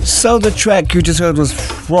 So the track you just heard was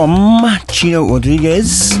from Chino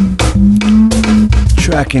Rodriguez.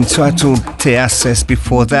 Track entitled Te Haces.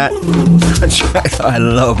 Before that, a track that I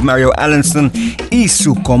love, Mario Allenson y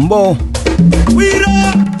su combo.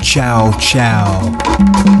 Ciao, ciao.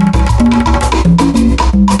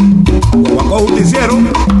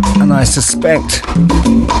 And I suspect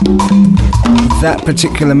that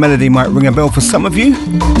particular melody might ring a bell for some of you.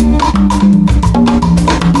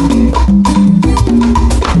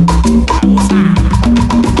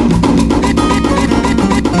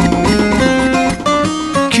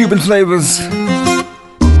 Cuban flavors,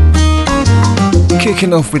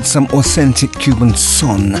 kicking off with some authentic Cuban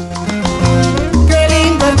son.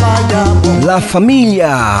 La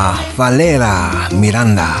Familia Valera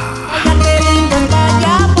Miranda.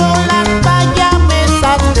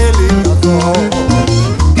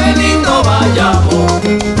 qué lindo vayamos,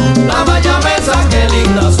 la valla mesa, qué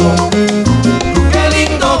lindas son. Qué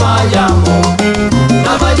lindo vayamos,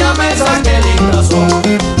 la valla mesa, qué lindas son.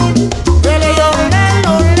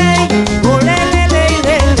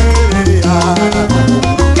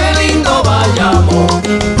 Qué lindo vayamos,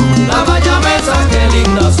 la valla mesa, qué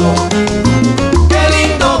lindas son. Qué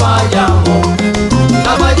lindo vayamos,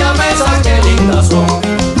 la valla mesa, qué lindas son.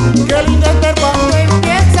 Qué lindo es ver cuando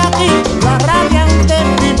empieza aquí la radiante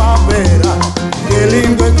primavera. Qué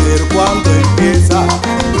lindo es ver cuando empieza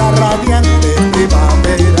la radiante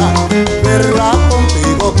primavera. Verla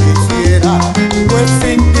contigo quisiera, pues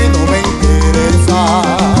sin ti no me interesa.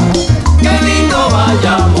 Qué lindo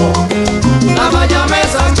vayamos, la valla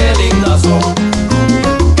mesa, qué lindas son.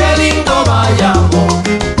 Qué lindo vayamos,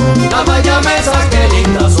 la valla mesa, qué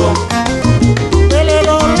lindas son. Qué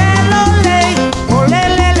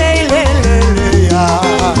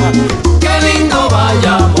lindo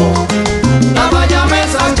vayamos, la valla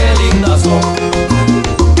mesa, qué lindas son.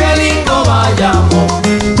 Qué lindo vayamos,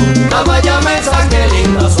 la valla mesa, qué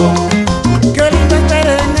lindas son. Qué lindo es ver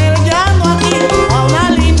en el llano aquí a una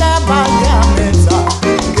linda valla mesa.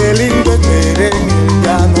 Qué lindo es ver en el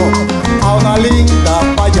llano a una linda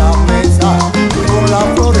valla mesa, con la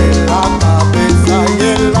flor en la cabeza y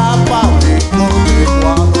el abanico de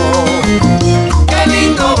cuadro. Qué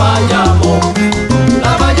lindo vayamos,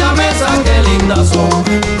 la valla mesa, qué lindas son.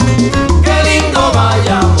 Qué lindo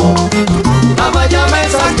vayamos, la valla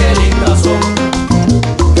mesa, qué lindas son.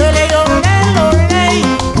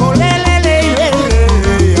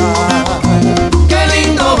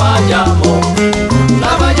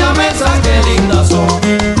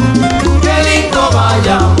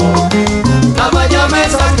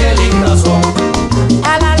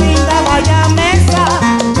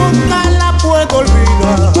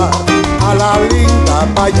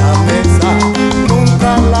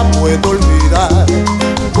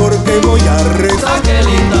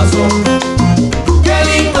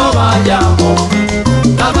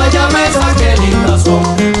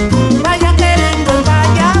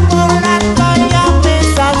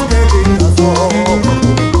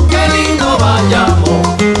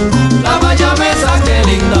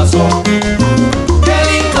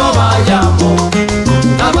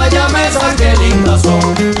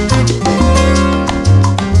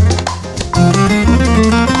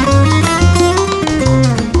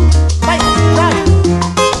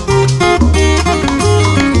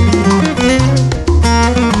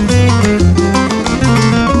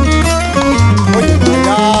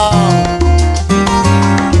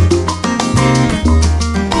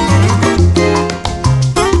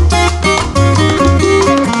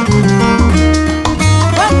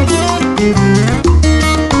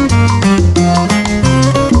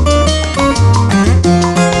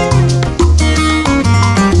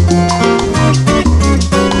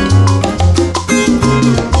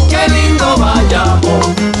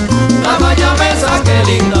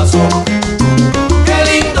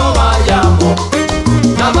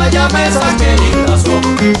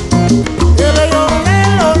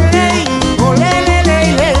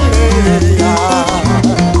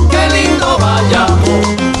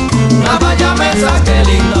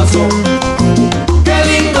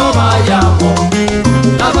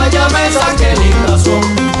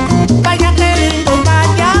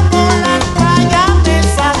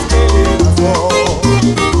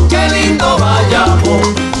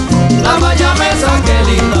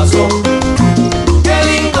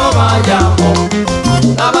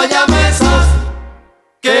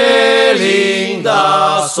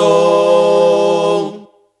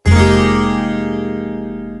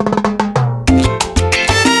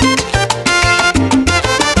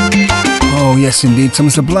 Yes, indeed, some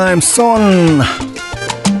sublime son.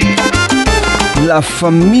 La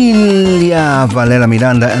Familia, Valera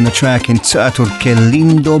Miranda, and the track entitled Que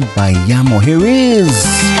Lindo Bayamo. Here is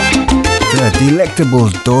the delectable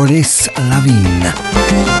Doris Lavín.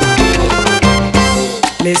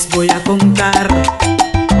 Les voy a contar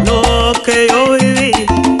lo que yo viví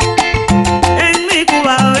en mi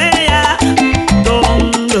Cuba bella,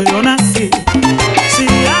 donde yo nací. Si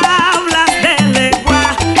hablas de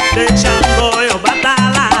lengua, de chango o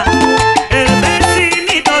batala, el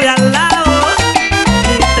vecinito de al lado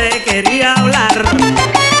ni te quería hablar.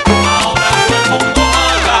 Ahora todo el mundo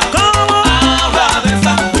habla, ¿cómo? habla de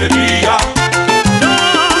santería. Yo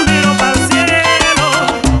miro para el cielo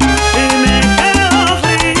y me quedo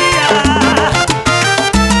fría.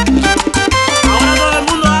 Ahora todo el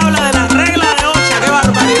mundo habla de la regla de 8. ¡Qué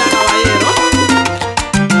barbaridad, caballero!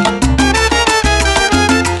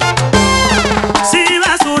 Si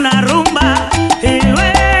vas a una rumba y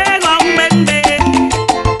luego a un vende,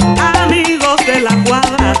 amigos de la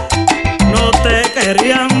cuadra no te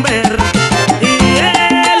querían ver. Y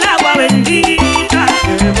el agua bendita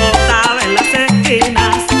que botaba en las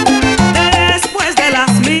esquinas después de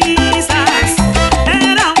las misas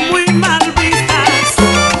eran muy mal vistas.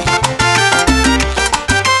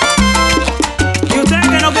 Y ustedes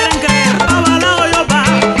que no quieren creer, avalado yo pa,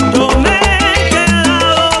 yo me he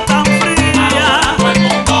quedado tan fría. Todo el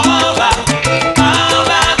mundo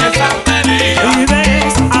habla de santería. Y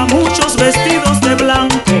ves a muchos vestidos de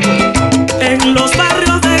blanco en los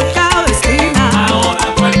barrios de cada esquina. Ahora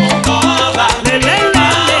todo el mundo habla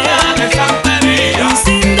de santería. Y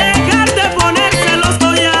sin dejar de ponerse los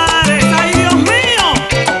collares, ay Dios mío,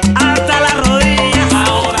 hasta las rodillas.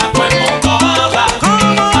 Ahora todo el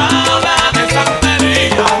mundo habla de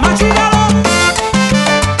santería. Machúcalo.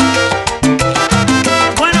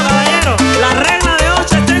 Bueno, caballero, la regla de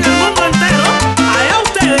 8 está en el mundo entero. Allá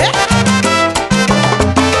ustedes.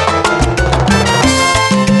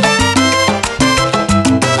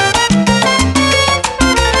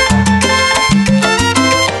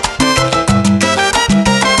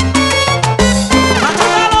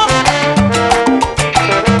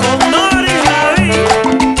 Con Doris Lavín.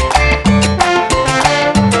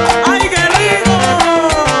 ¡Ay, qué rico!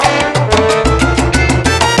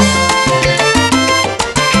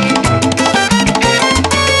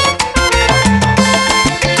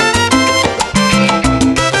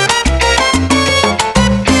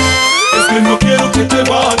 Es que no quiero que te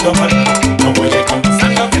vaya mal. No juegues con la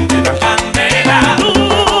sangre que te da candela.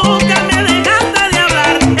 Nunca me dejaste de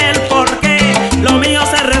hablar el porqué, lo mío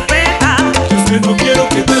se respeta. Es que no quiero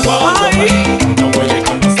que te vaya mal. No juegues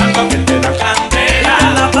con la sangre que te da Te candela.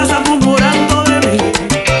 la pasas murmurando de mí,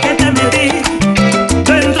 que te metí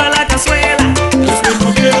dentro de la cazuela. Es que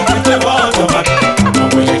no quiero que te vaya mal. No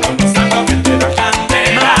juegues con la sangre que te da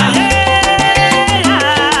candela.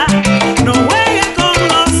 Mayela, no juegues con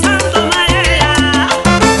los santos, Mayela.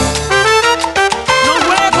 No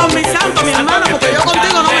juegues con mis santos, mi hermano, porque yo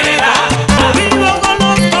contigo no me meto. Vivo con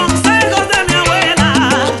los consejos de mi abuela.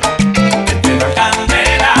 Que te da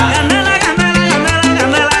candela. Candela, candela, candela,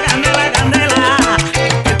 candela, candela, candela.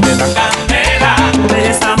 Que te da candela.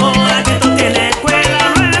 Esa moda que tú tienes escuela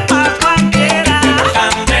no es pa' cualquiera.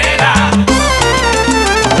 Candela.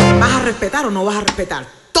 ¿Vas a respetar o no vas a respetar?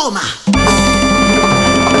 ¡Toma!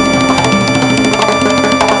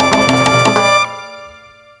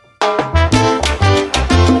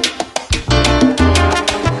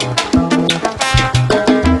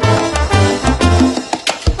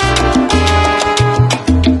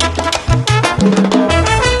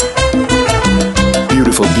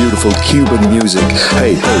 Beautiful, beautiful Cuban music.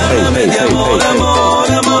 Hey, hey, hey, hey, hey, Amor, hey, hey.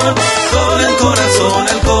 amor, amor, con el corazón,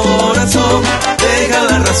 deja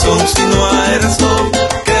la razón si no hay razón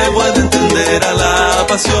que pueda entender a la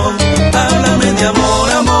pasión. Háblame de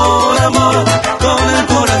amor, amor, amor, con el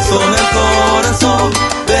corazón,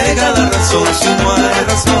 deja la razón si no hay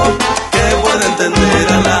razón que pueda entender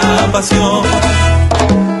a la pasión.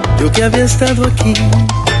 Yo que había estado aquí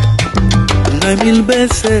una y mil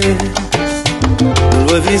veces,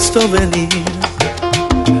 lo he visto venir.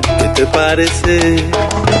 ¿Qué te parece?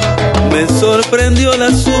 Me sorprendió el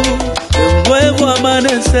azul de un nuevo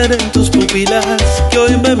amanecer en tus pupilas que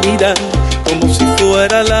hoy me miran como si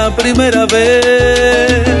fuera la primera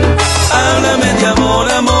vez. Háblame de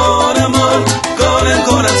amor, amor, amor, con el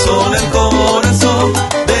corazón,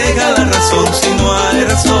 deja la razón si no hay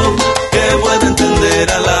razón que pueda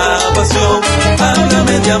entender a la pasión.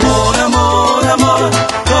 Háblame de amor, amor, amor,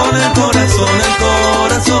 con el corazón,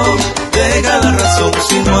 deja la razón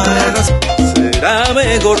si no hay razón. Será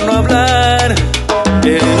mejor no hablar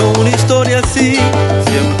en una historia así,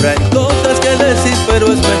 siempre hay cosas que le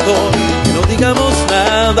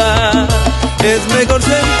es mejor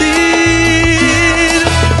sentir.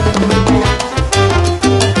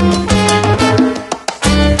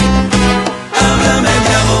 Háblame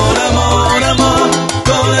mi amor, amor, amor,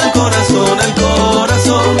 con el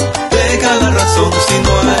corazón, deja la razón si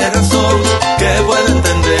no hay razón que pueda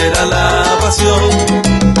entender a la pasión.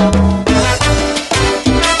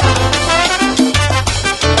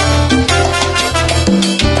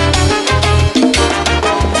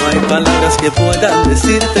 Palabras que puedan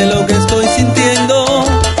decirte lo que estoy sintiendo,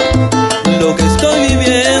 lo que estoy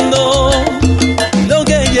viviendo, lo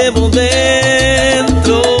que llevo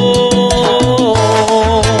dentro.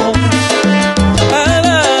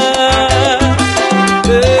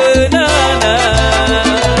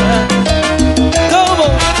 ¿Cómo?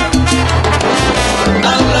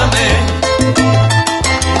 Háblame,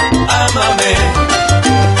 ámame,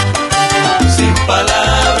 sin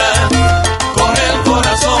palabras, con el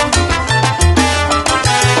corazón.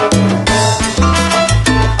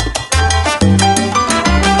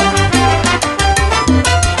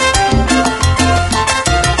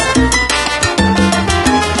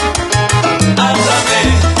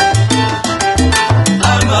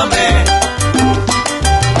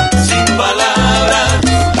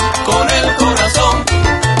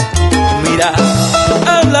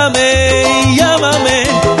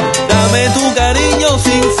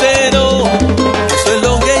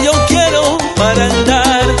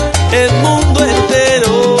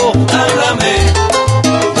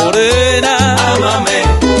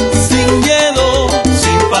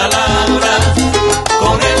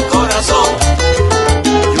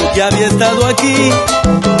 Ya había estado aquí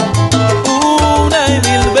una y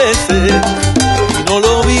mil veces y no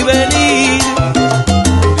lo vi venir.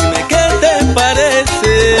 Dime qué te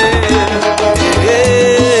parece.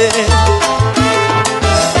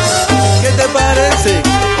 ¿Qué te parece?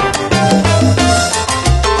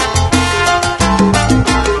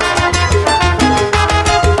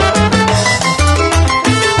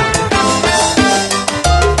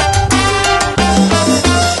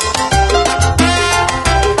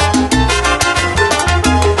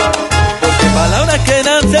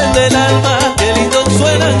 Del alma, qué lindo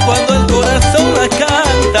suenan cuando el corazón las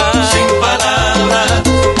canta. Sin palabras,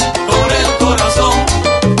 por el corazón.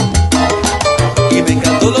 Y me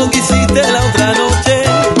encantó lo que hiciste la otra noche.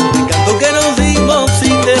 Me encantó que nos dimos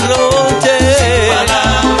sin derroche. Sin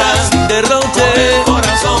palabras, sin derroche, por el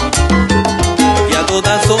corazón. Y a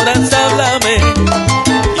todas horas háblame.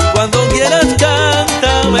 Y cuando quieras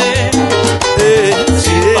cántame.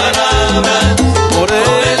 Sin palabras, por el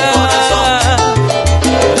corazón.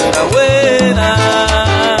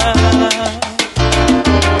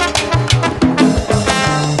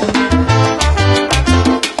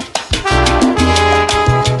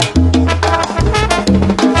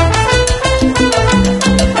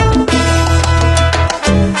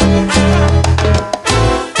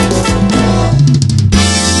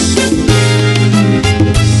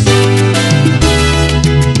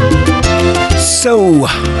 So,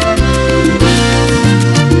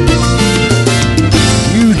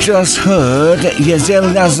 you just heard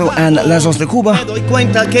Yezel Lazo and Lazos de Cuba. Me doy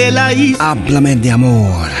cuenta que la hice. Háblame de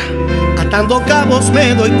amor. Atando cabos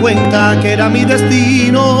me doy cuenta que era mi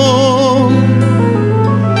destino.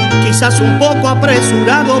 Quizás un poco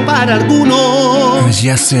apresurado para algunos.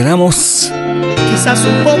 Ya cerramos. Quizás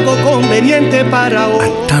un poco conveniente para otros.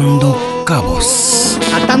 Atando cabos.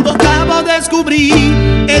 Atando cabos descubrí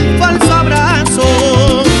el falso abrazo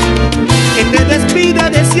que te despide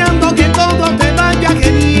deseando que todo te vaya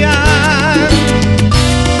genial.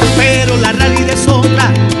 Pero la realidad es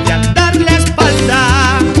otra, y al dar la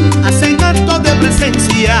espalda hacen acto de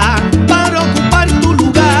presencia para ocupar tu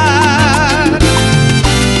lugar.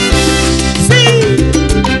 Sí,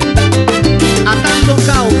 atando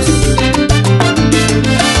caos.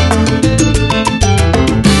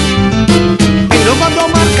 Pero cuando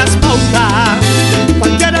marcas pauta,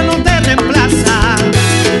 cualquiera no te reemplaza.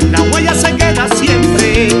 La huella se queda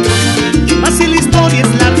siempre, y más si la historia es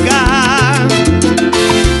larga.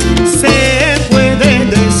 Se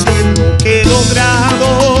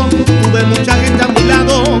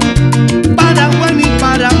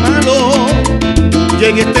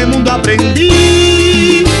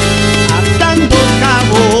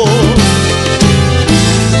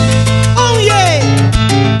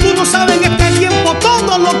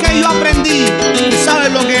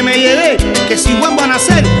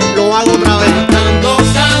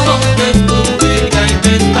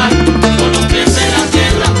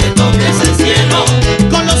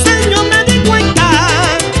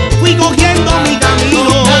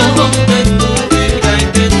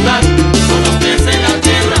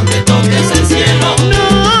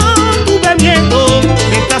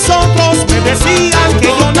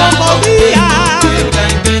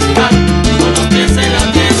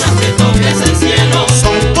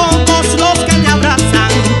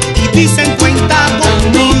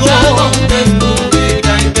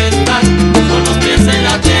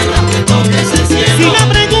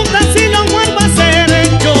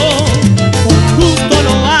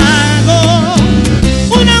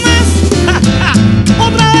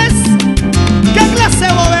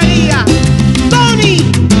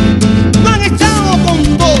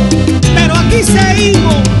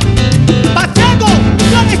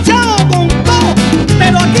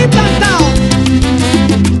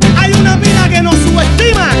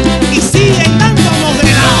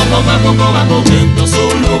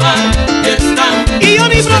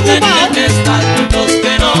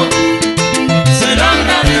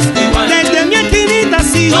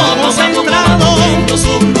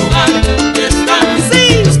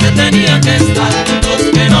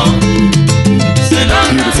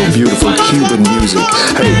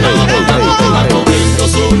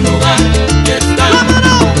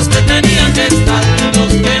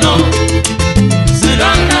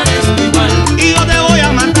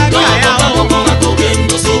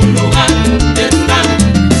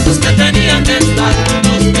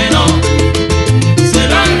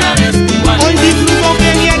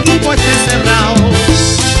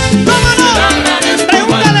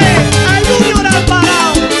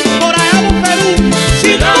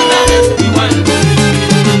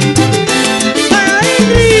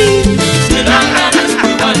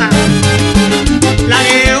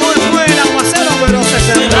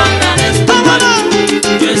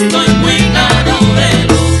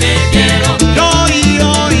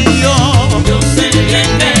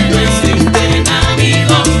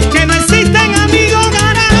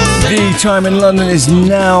time in London is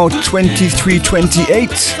now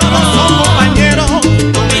 23:28.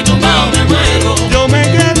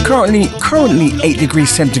 Currently 8 degrees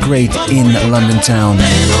centigrade in London town.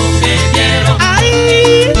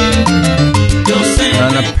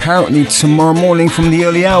 And apparently tomorrow morning from the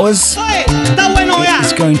early hours, it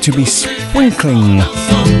is going to be sprinkling.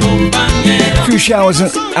 A few showers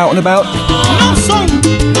out and about.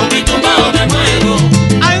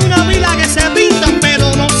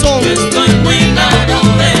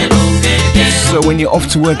 So when you're off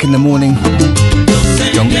to work in the morning,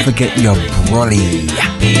 don't forget your brolly.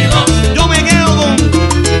 Yo me quedo con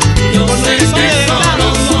los que son de claro,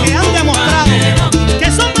 los que han demostrado que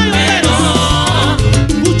son mayoreros.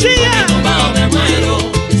 Cuchilla,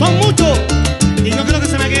 son muchos. Y no creo que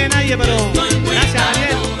se me quede nadie, pero gracias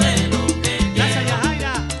Ariel, gracias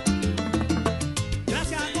Yajaira,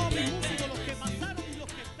 gracias a todos mis músicos, los que pasaron y los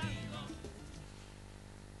que están.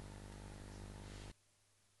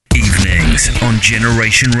 Evenings on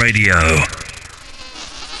Generation Radio.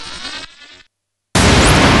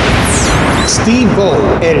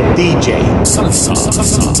 Steve-O, el DJ. Salsa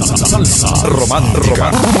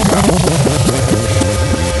romántica.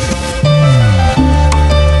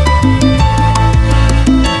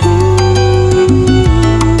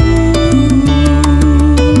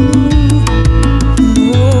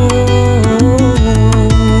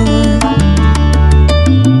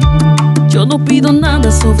 Yo no pido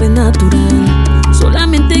nada sobrenatural,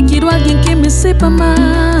 solamente quiero a alguien que me sepa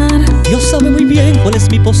amar. Dios sabe muy bien cuál es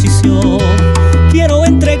mi posición. Quiero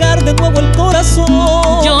entregar de nuevo el corazón.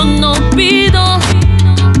 Yo no pido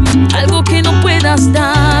algo que no puedas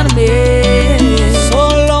darme.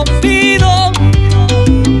 Solo pido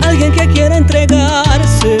alguien que quiera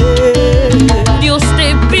entregarse. Dios,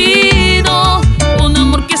 te pido un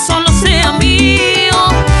amor que solo sea mío,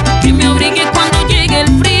 que me abrigue cuando llegue el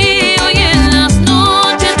frío y en las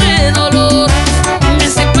noches de dolor me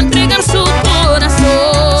sepa entregar su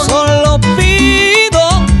corazón. Solo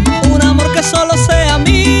pido un amor que solo sea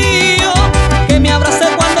mío, que me abrace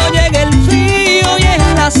cuando llegue el frío y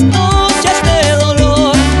en las noches de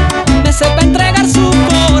dolor me sepa entregar su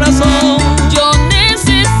corazón. Yo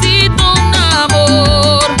necesito un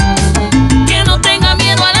amor que no tenga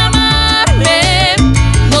miedo al amarme,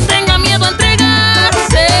 no tenga miedo a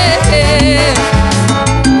entregarse.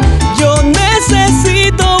 Yo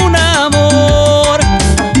necesito un amor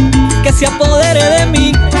que se apodere de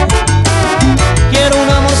mí. Quiero un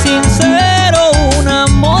amor sincero, un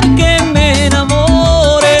amor que me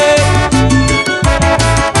enamore.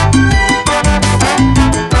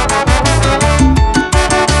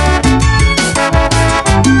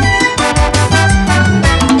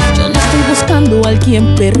 Yo no estoy buscando a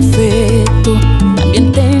alguien perfecto,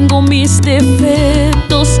 también tengo mis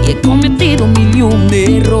defectos y he cometido mil y un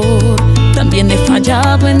error. También he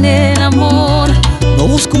fallado en el amor. No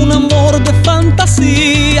busco un amor de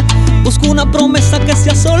fantasía, busco una promesa que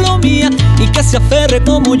sea solo mía y que se aferre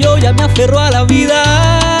como yo ya me aferro a la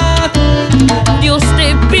vida. Dios,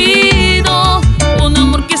 te pido un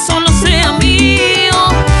amor que solo sea mío,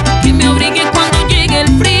 que me abrigue cuando llegue el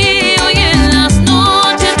frío y en las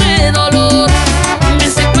noches de dolor me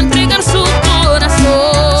sepa entregar su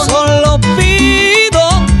corazón. Solo pido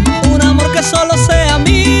un amor que solo sea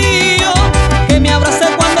mío, que me abrace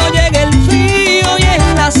cuando llegue el frío y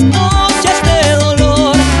en las noches de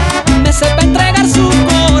dolor me sepa entregar su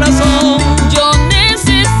corazón. Yo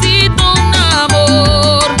necesito un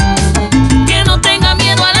amor que no tenga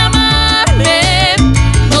miedo al amarme,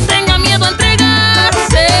 no tenga miedo a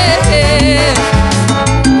entregarse.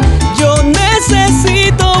 Yo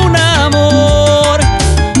necesito un amor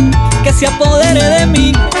que se apodere de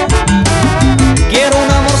mí. Quiero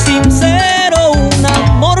un amor sincero, un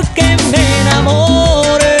amor que me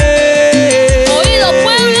enamore. Oído,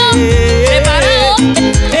 pueblo, preparado,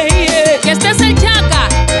 que este es el Chaca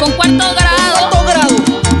con cuarto grado. Cuarto grado,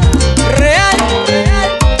 real.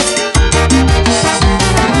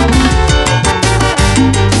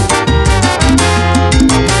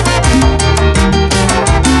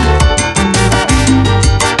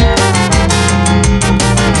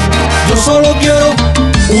 Yo solo quiero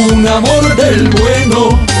un amor del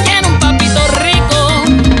bueno. Quiero un papito rico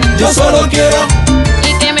Yo solo quiero,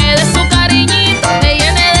 y que me dé su cariñito, me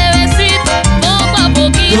llene de besitos, poco a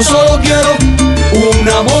poquito. yo solo quiero un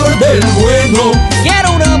amor del bueno.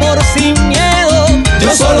 Quiero un amor sin miedo.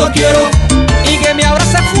 Yo solo quiero, Y que me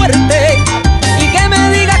abrace fuerte y que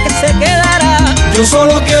me diga que se quedará. yo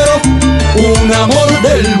solo quiero un amor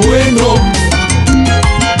del bueno.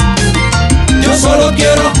 Yo solo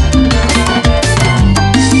quiero,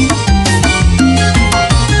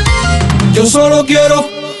 yo solo quiero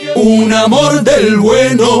un amor del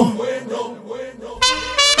bueno.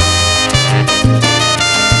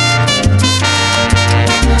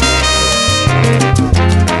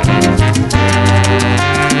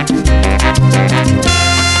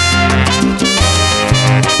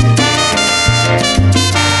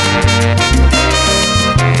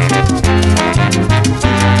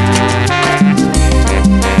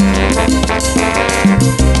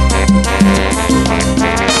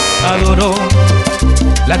 Adoro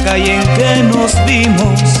la calle en que nos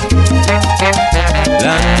vimos,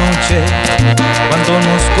 la noche cuando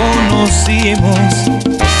nos conocimos.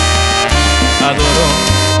 Adoro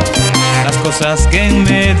las cosas que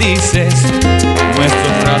me dices,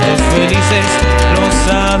 nuestros ratos felices,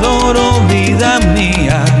 los adoro, vida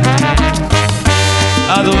mía.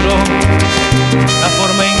 Adoro la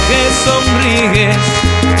forma en que sonríes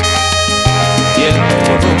y el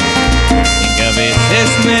modo en que a veces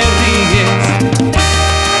me ríes.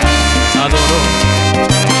 Adoro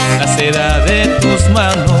la seda de tus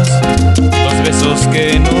manos, los besos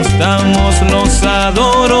que nos damos, los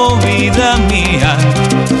adoro, vida mía.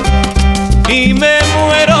 Y me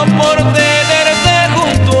muero por tenerte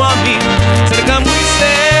junto a mí, cerca, muy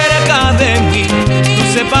cerca de mí, no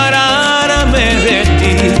separarme de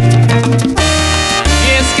ti. Y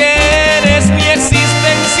es que eres mi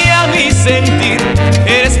existencia, mi sentir,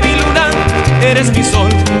 eres mi luna, eres mi sol,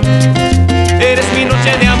 eres mi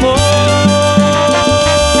noche de amor.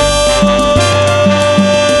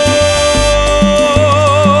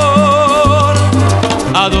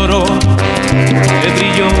 Adoro el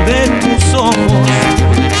brillo de tus ojos,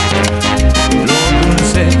 lo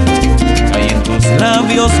dulce que hay en tus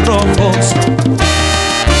labios rojos.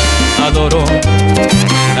 Adoro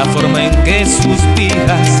la forma en que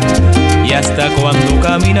suspiras y hasta cuando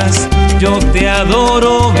caminas yo te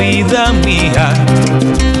adoro, vida mía.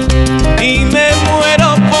 Y me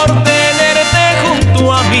muero por tenerte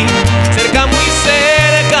junto a mí, cerca, muy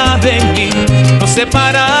cerca de mí, no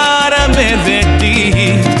separarme de ti.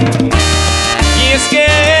 Y es que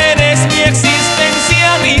eres mi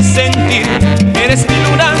existencia, mi sentir, eres mi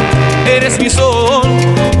luna, eres mi sol,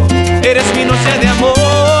 eres mi noche de amor.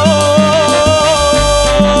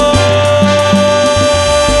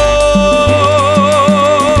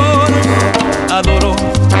 Adoro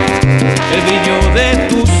el brillo de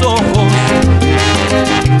tus ojos,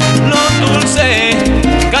 lo dulce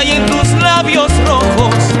que hay en tus labios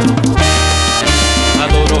rojos.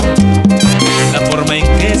 Adoro la forma en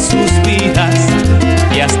que suspiras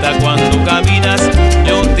y hasta cuando caminas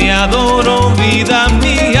yo te adoro, vida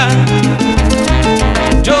mía.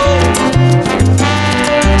 Yo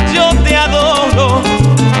te adoro,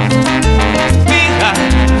 vida,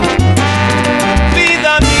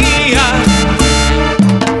 vida mía.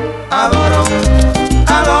 Adoro,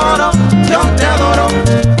 adoro, yo te adoro,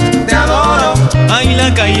 te adoro. Ay,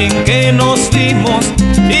 la calle en que nos vimos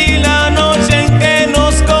y la noche en que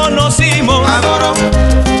nos conocimos. Adoro,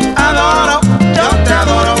 adoro, yo te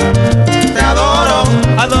adoro, te adoro.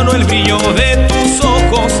 Adoro el brillo de tus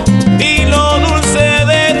ojos y lo dulce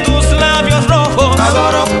de tus labios rojos.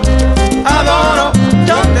 Adoro, adoro,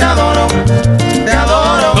 yo te adoro, te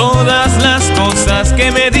adoro. Todas las cosas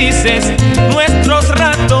que me dices, nuestros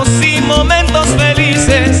ratos y momentos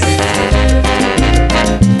felices.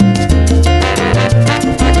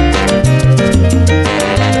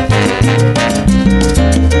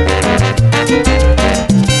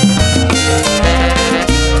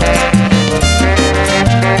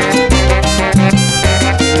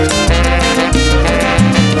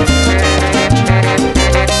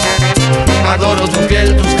 Adoro tu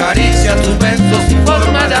piel, tus caricias, tus besos y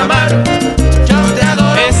forma de amar. Yo te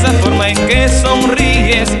adoro. Esa forma en que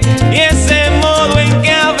sonríes y ese modo en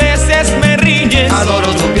que a veces me riñes.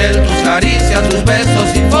 Adoro tu piel, tus caricias, tus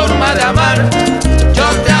besos y forma de amar. Yo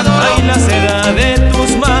te adoro. Ay, la seda de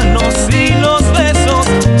tus manos y los besos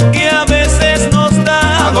que a veces nos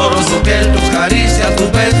damos. Adoro tu piel, tus caricias,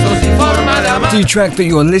 tus besos y forma de amar. The track that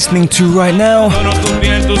you're listening to right now, Adoro tu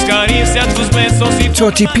piel, tus caricias, tus besos y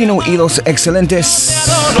Toti Pino y Los Excelentes.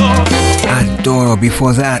 Adoro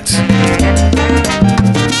before that.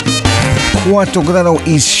 4 grado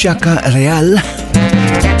is Shaka Real.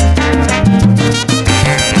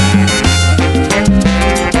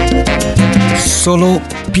 Solo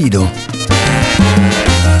pido.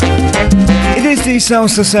 It is the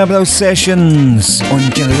SalsaSabro Sessions on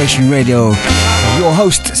Generation Radio. Your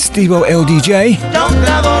host, Steve-O LDJ,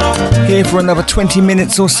 here for another 20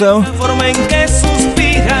 minutes or so. forma en que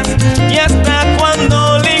suspiras y hasta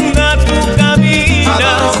cuando linda tu camina.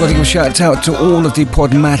 Got to give a shout out to all of the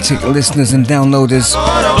Podmatic listeners and downloaders,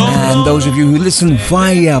 and those of you who listen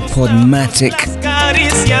via Podmatic.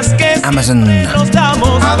 caricias que Amazon nos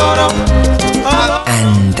damos. Adoro, adoro,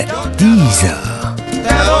 and Deezer. te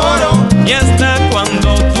adoro. Y hasta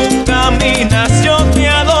cuando tú caminas yo te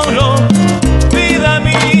adoro, vida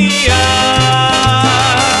mía.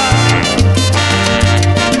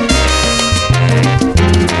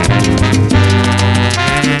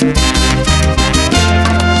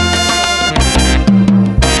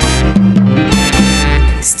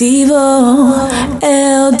 Steve-O,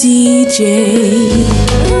 el DJ.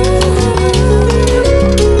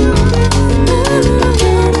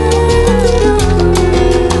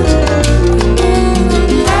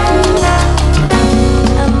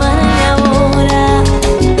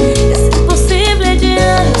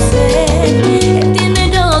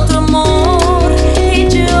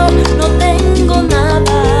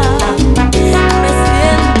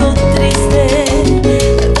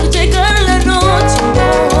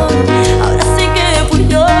 Ahora sí que fui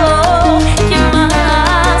yo quien más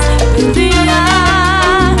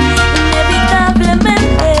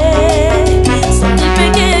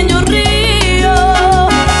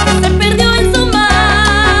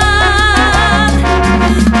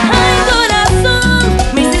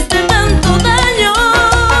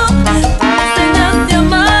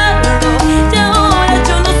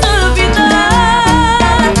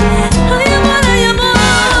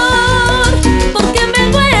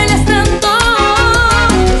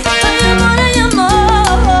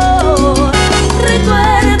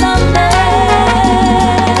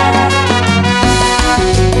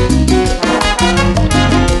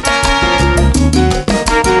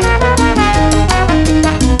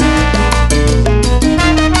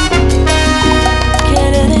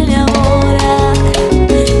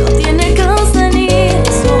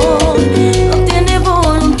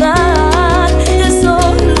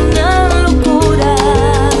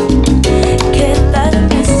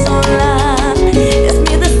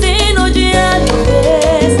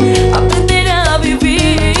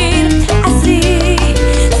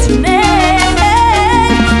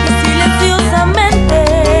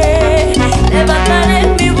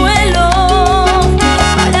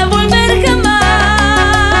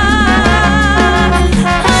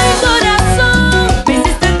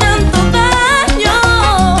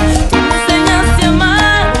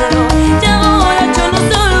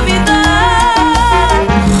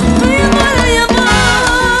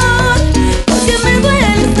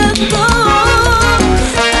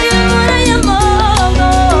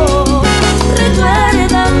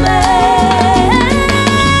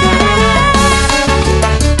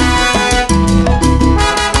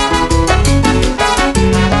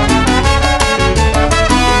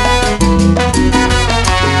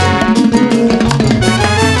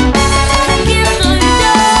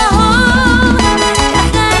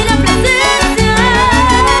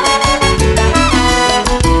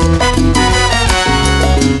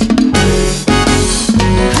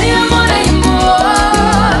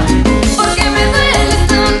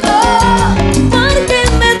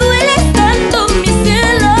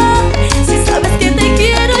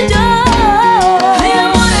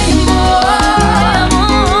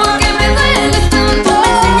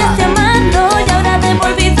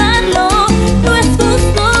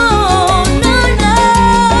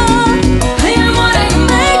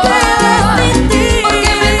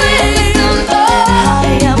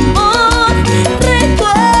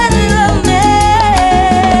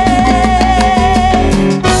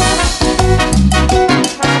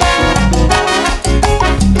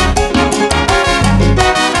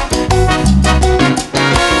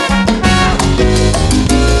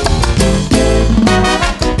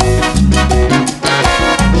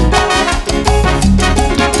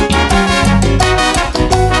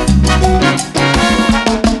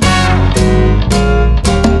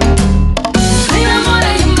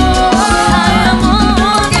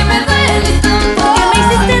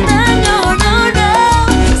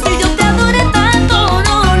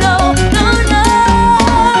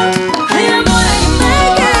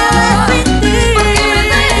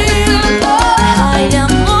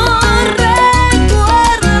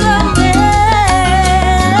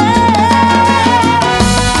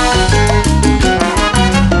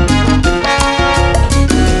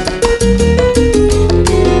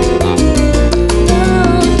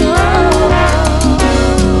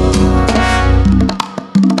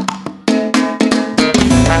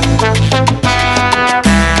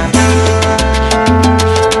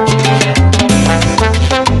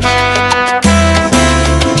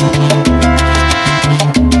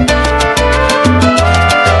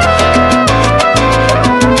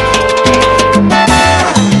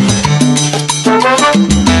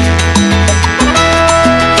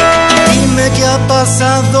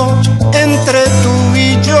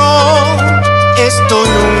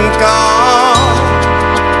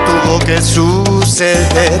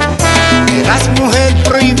querer. Eras mujer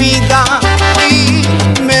prohibida y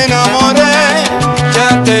me enamoré. Ya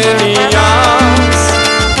tenías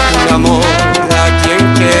un amor a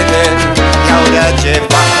quien querer y ahora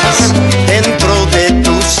llevas dentro de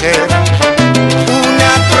tu ser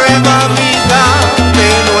una prueba viva de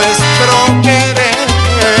nuestro querer.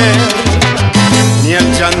 Ni el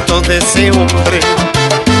llanto de ese hombre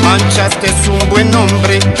manchaste un buen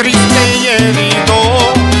hombre, triste y herido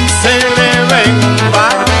se le ve en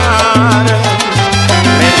bar.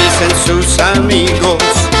 Me dicen sus amigos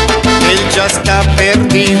que él ya está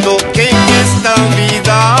perdido, que en esta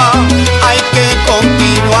vida hay que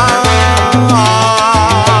continuar.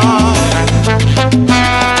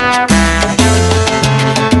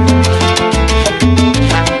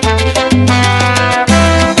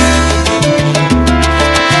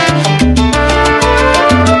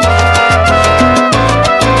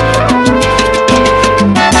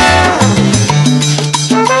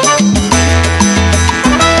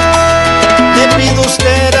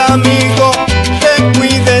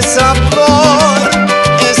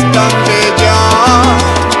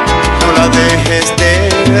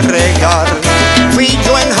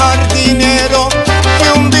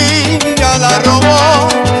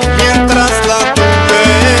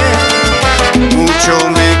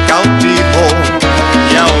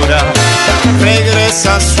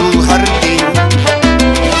 A su jardín,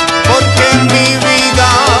 porque en mi vida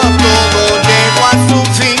todo llegó a su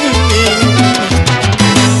fin.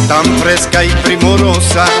 Tan fresca y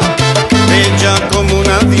primorosa, bella como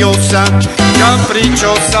una diosa,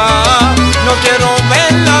 caprichosa, no quiero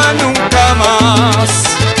verla nunca más.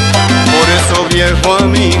 Por eso, viejo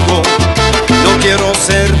amigo, no quiero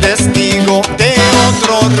ser testigo de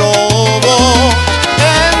otro robo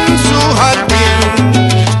en su jardín.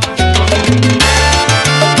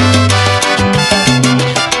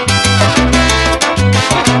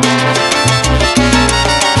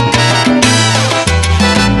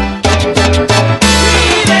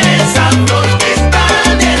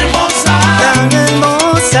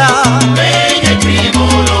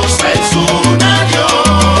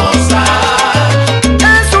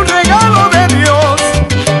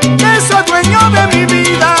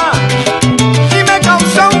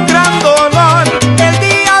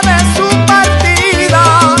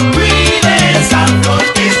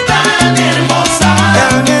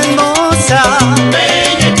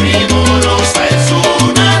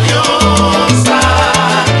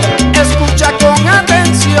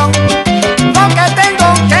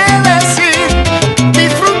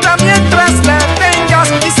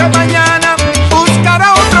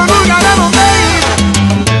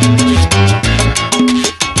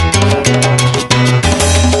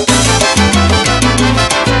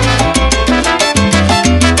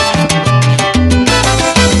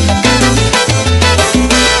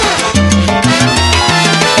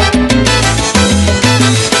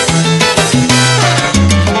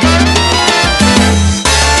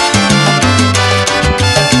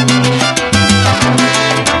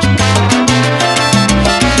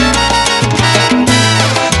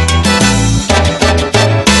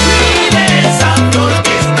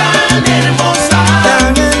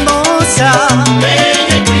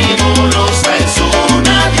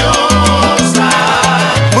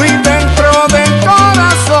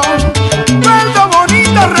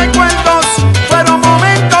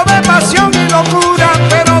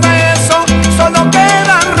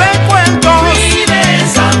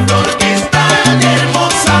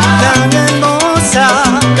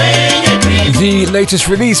 Latest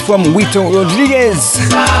release from Huito Rodriguez,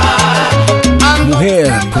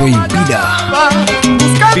 Mujer Prohibida.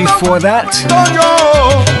 Before that,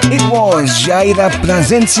 it was Jaira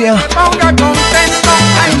Plasencia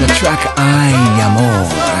and the track Ay Amor.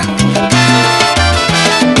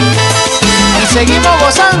 Y seguimos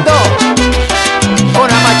gozando con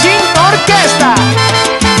la Machín Orquesta.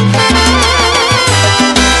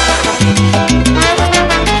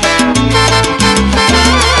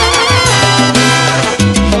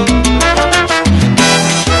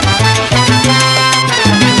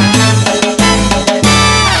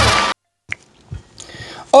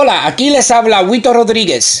 Hola, aquí les habla Huito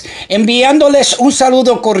Rodríguez, enviándoles un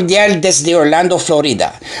saludo cordial desde Orlando,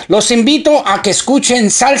 Florida. Los invito a que escuchen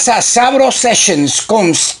SalsaSabro Sessions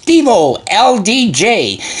con Steve-O, el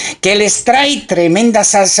DJ, que les trae tremenda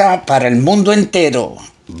salsa para el mundo entero.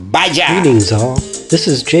 Vaya! Greetings all, this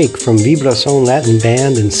is Jake from Vibrason Latin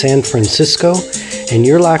Band in San Francisco, and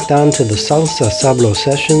you're locked on to the SalsaSabro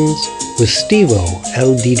Sessions with Steve-O,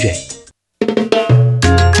 el DJ.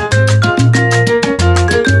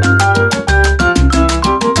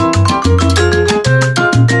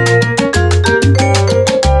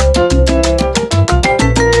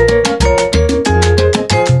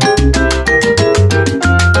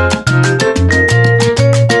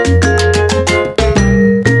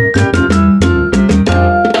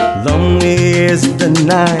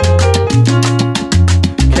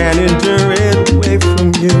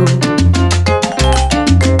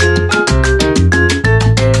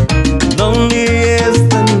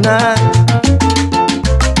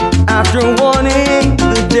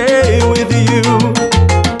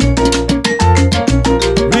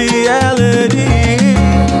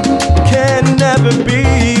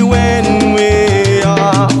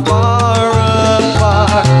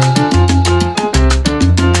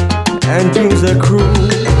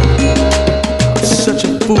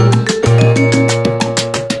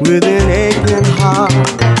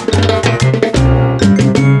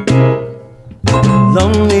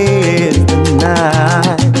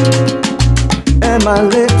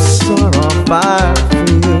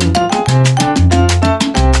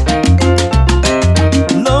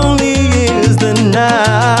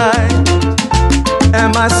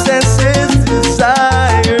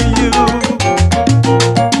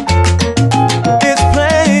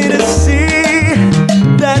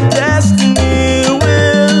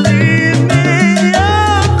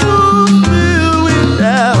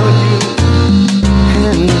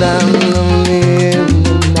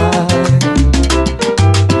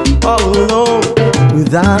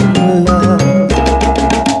 love.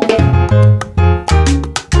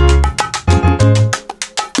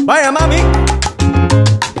 Vaya mami.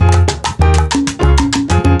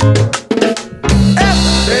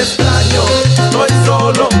 Te extraño, estoy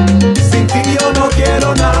solo, sin ti yo no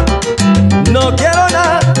quiero nada. No quiero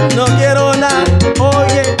nada, no quiero nada.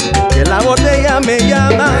 Oye, que la botella me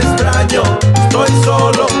llama. Te extraño, estoy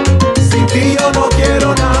solo, sin ti yo no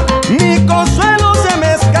quiero nada. Mi consuelo se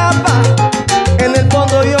me escapa, en el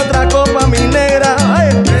fondo y otra copa mi negra. Ay.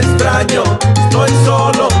 Te extraño, estoy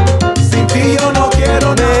solo, sin ti yo no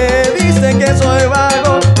quiero nada. Me dicen que soy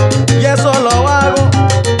vago y eso lo hago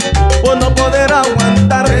por no poder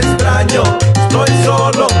aguantar. Te extraño, estoy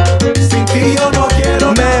solo, sin ti yo no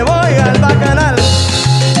quiero nada. Me voy al bacanal.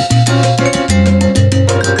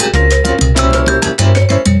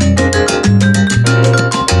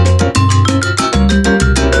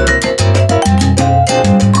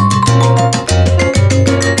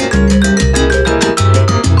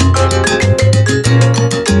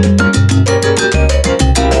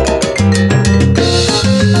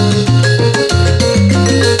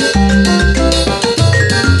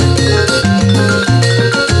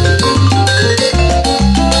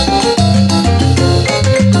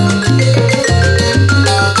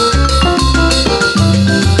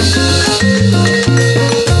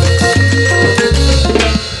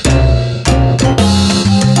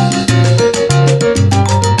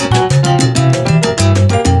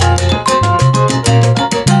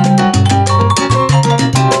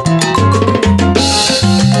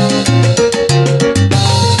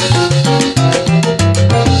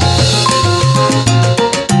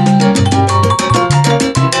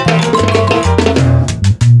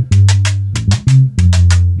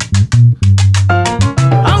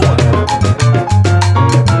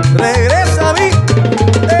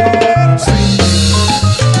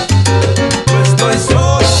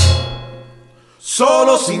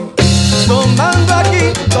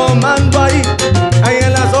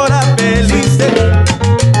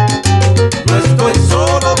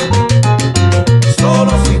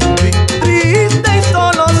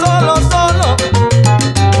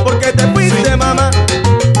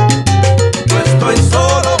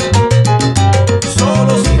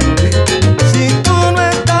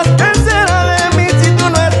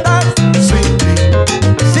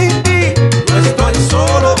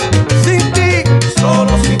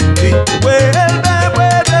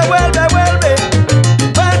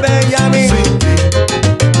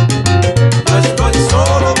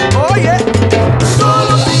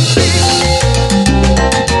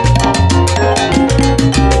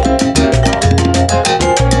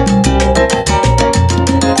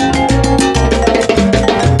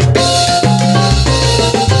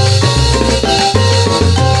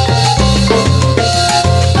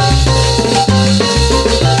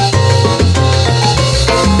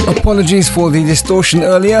 Apologies for the distortion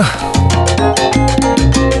earlier.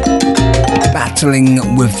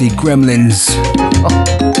 Battling with the gremlins.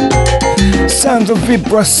 Oh. Sounds of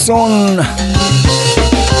Vibrason.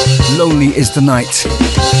 Lonely is the night.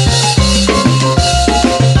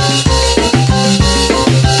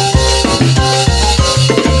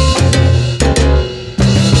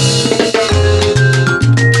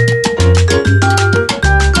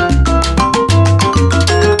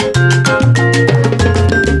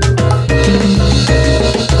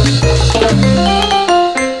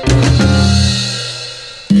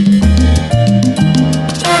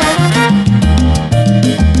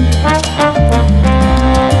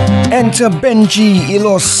 Enter Benji y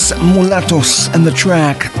los Mulatos and the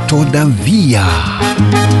track Todavía.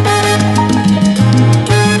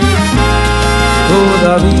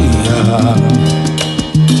 Todavía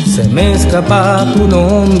se me escapa tu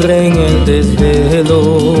nombre en el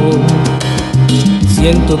desvelo.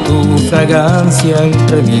 Siento tu fragancia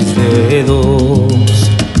entre mis dedos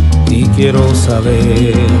y quiero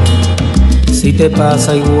saber si te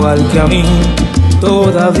pasa igual que a mí.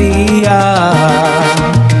 Todavía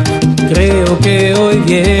creo que hoy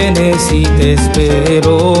vienes y te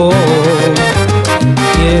espero.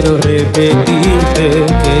 Quiero repetirte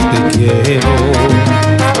que te quiero.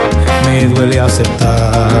 Me duele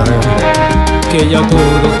aceptar que ya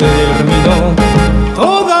todo terminó.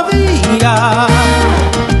 Todavía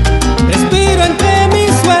respiro entre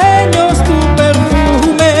mis sueños tu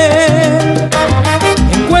perfume.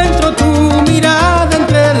 Encuentro tu mirada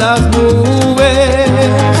entre las nubes.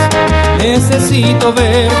 Necesito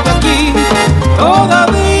verte aquí.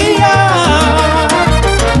 Todavía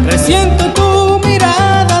resiento tu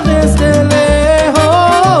mirada desde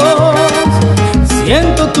lejos.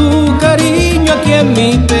 Siento tu cariño aquí en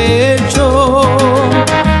mi pecho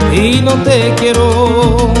y no te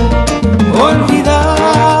quiero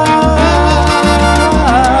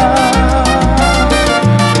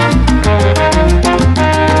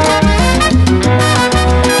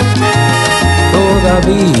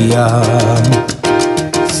Todavía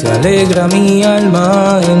se alegra mi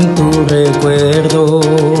alma en tu recuerdo.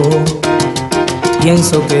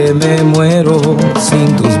 Pienso que me muero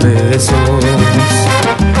sin tus besos.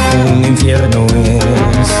 Un infierno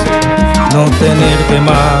es no tenerte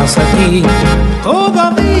más aquí.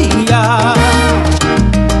 Todavía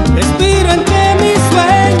respiro entre mis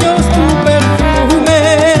sueños tu perfume.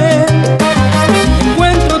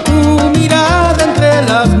 Encuentro tu mirada entre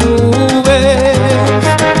las nubes.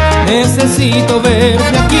 Necesito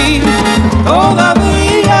verte aquí.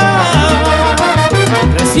 Todavía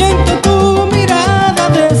resiento tu mirada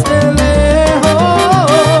desde lejos.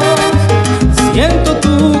 Siento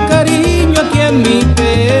tu cariño aquí en mi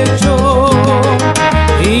pecho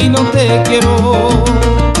y no te quiero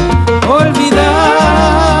olvidar.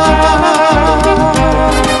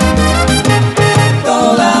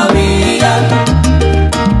 Todavía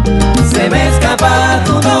se me escapa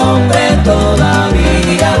tu nombre,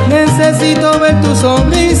 todavía necesito ver tu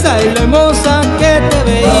sonrisa y lo hermosa que te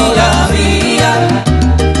veía. Todavía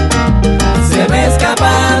se me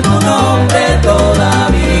escapa tu nombre,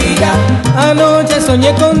 todavía. Anoche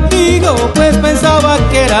soñé contigo, pues pensaba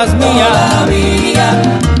que eras mía. Todavía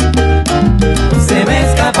se me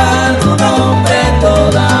escapa tu nombre,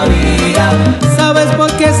 todavía. ¿Sabes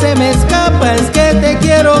por qué se me escapa? Es que te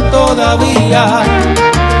quiero todavía.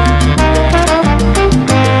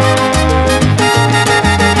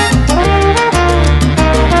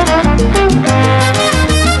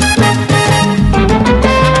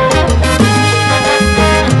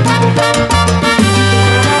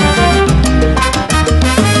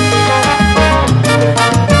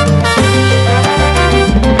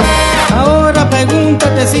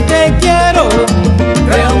 Pregúntate si te quiero.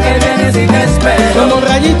 Creo que vienes y te espero. Como un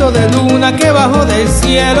rayito de luna que bajo del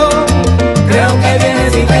cielo. Creo que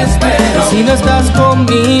vienes y te espero. Si no estás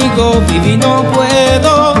conmigo, vivir no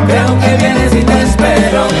puedo. Creo que vienes y te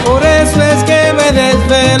espero. Por eso es que me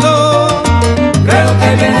desvelo. Creo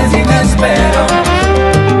que vienes y te espero.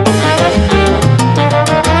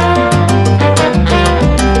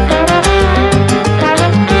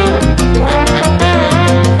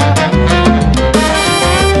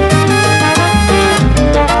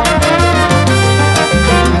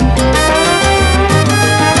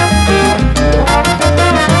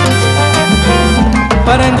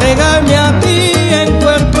 Para entregarme a ti en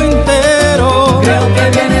cuerpo entero. Creo que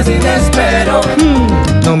vienes y te espero.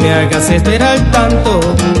 No me hagas esperar tanto.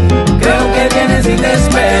 Creo que vienes y te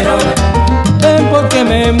espero. Ven porque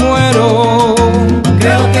me muero.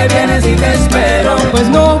 Creo que vienes y te espero. Pues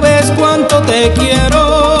no ves cuánto te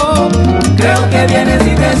quiero. Creo que vienes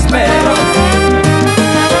y te espero.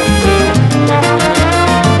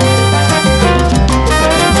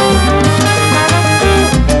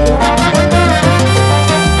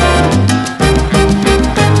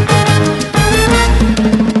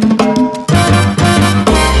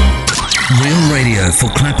 For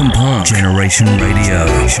Clapham Park, Generation Radio.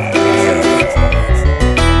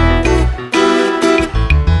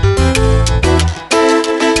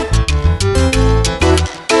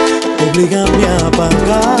 Oblígame a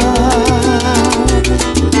pagar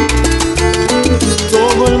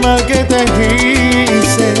todo el mal que te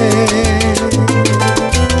hice.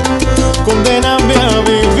 Condéname a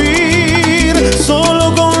vivir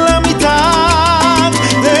solo con la mitad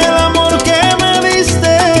del amor que me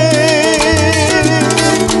diste.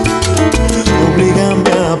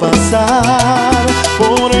 Oblígame a pasar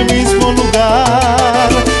por el mismo lugar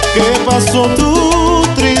que pasó tu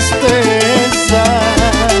tristeza.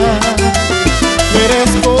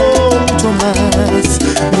 Merezco mucho más.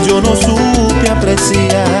 Yo no supe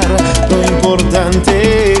apreciar lo importante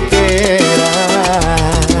que eras.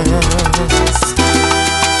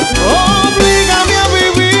 Oblígame a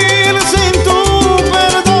vivir sin tu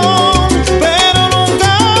perdón, pero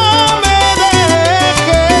nunca me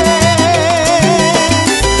dejes.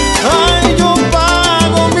 Ay, yo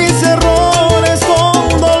pago mis errores con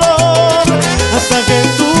dolor hasta que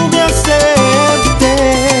tú me aceptes.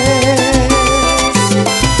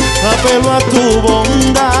 Apelo a tu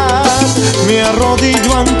bondad, me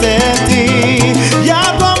arrodillo ante ti y a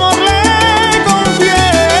tu amor le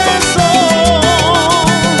confieso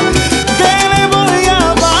que le voy a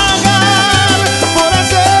pagar por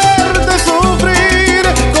hacerte sufrir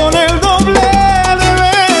con el doble de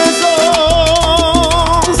besos.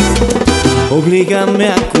 Oblígame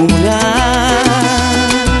a curar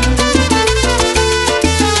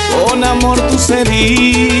con amor tus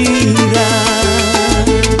heridas.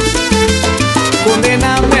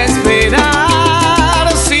 Condéname a esperar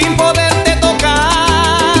sin poderte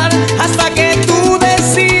tocar hasta que tú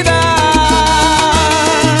decidas.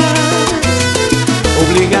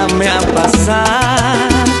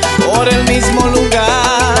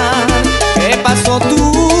 gozo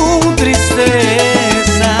tu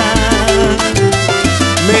tristeza.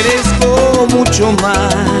 Merezco mucho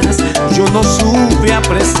más, yo no supe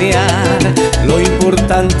apreciar lo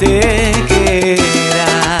importante que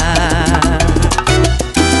era.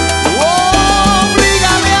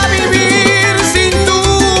 Oblígame a vivir sin tu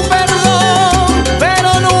perdón, pero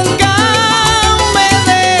nunca me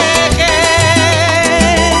dejes.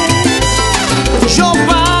 Yo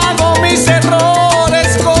pago mis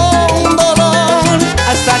errores con dolor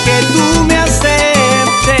hasta que tú me aceptes.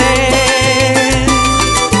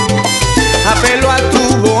 Apelo a tu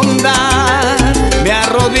bondad, me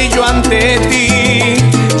arrodillo ante ti,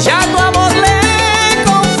 ya tu amor le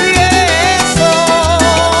confieso.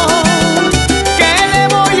 ¿Qué le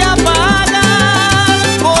voy a pagar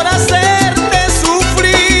por hacerte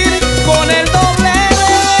sufrir con el doble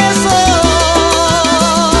beso?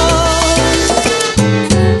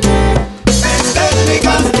 Este es mi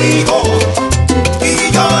castigo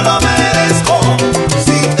y yo lo merezco.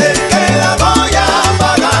 Si te quedas voy a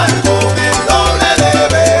pagar con el doble de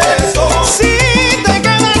besos. Si te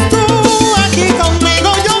quedas tú aquí conmigo,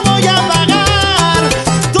 yo voy a pagar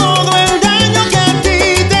todo el daño que a ti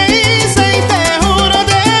te hice y te juro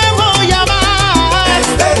te voy a amar.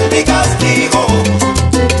 Este es mi castigo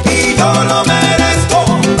y yo lo merezco.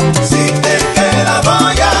 Si te quedas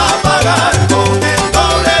voy a pagar con el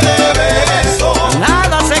doble de besos.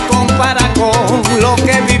 Nada se compara con lo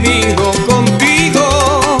que he vivido contigo.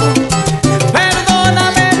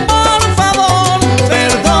 Perdóname, por favor,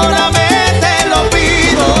 perdóname, te lo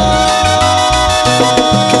pido.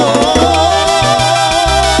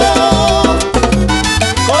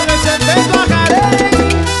 Con el sentento agarré.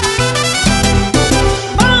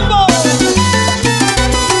 ¡Vamos!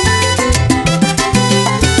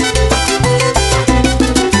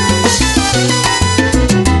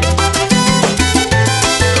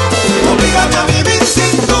 Oblígame a vivir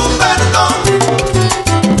sin tu perdón,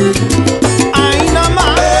 Ay, nada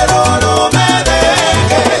más. pero no me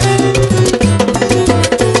dejes.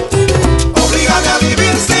 Oblígame a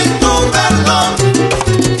vivir sin tu perdón,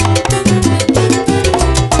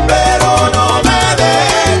 pero no me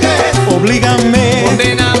dejes. Oblígame,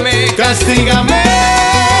 condéname, castígame,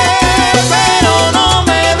 pero no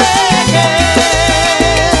me dejes.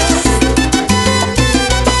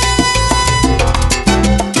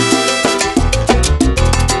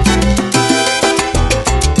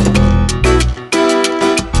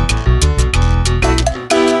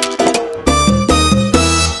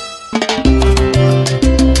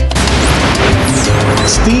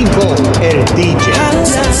 Steve-O, el DJ.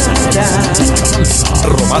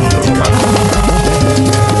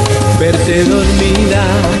 Verte dormida,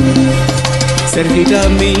 cerquita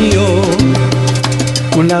mío,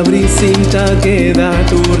 con la brisita que da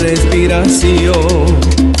tu respiración.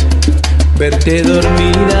 Verte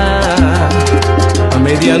dormida a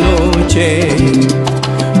medianoche,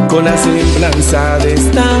 con la semblanza de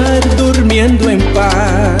estar durmiendo en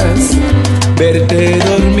paz. Verte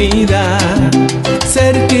dormida,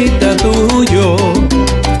 cerquita tuyo,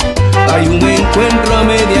 hay un encuentro a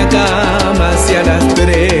media cama hacia las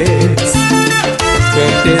 3.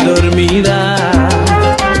 Verte dormida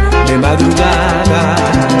de madrugada,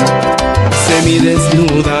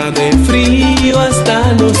 semidesnuda de frío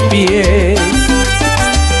hasta los pies.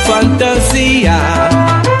 Fantasía,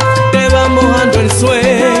 te va mojando el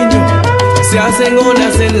sueño, se hacen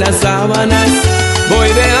olas en las sábanas, voy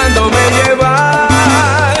dejándome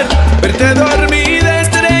llevar. Verte dormida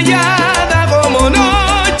estrellada como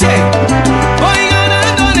noche, voy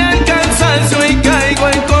ganándole al cansancio y caigo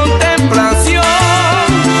en contemplación.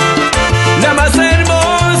 La más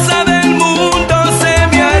hermosa del mundo se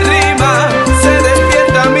me arrima, se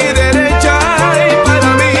despierta a mi derecha y para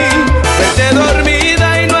mí. Verte dormida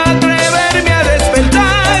y no atreverme a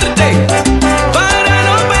despertarte, para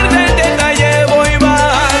no perder detalle voy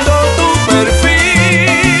bajando tu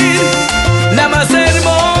perfil. La más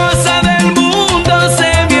hermosa del mundo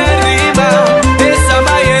se me arrima, esa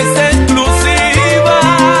maya es exclusiva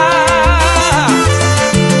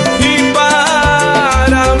y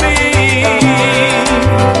para mí.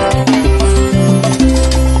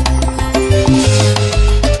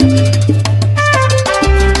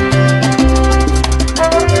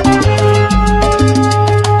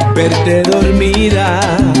 Verte dormida,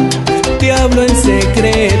 te hablo en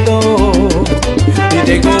secreto y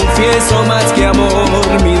te confieso más que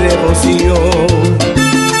amor mi devoción.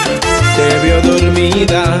 Te veo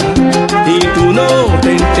dormida y tú no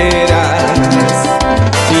te enteras,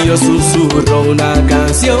 y yo susurro una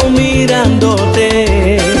canción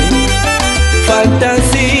mirándote.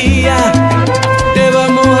 Fantasía, te va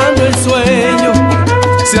mojando el sueño,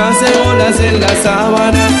 se hacen olas en las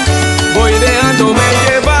sábanas, voy dejándome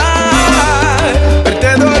llevar,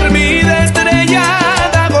 verte dormida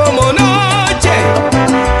estrellada como noche,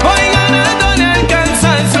 voy ganando en el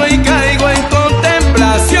cansancio y caigo en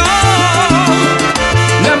contemplación.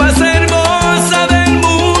 La más hermosa del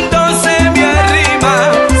mundo se me arrima,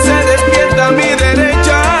 se despierta a mi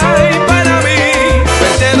derecha y para mí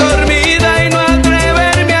verte dormida y no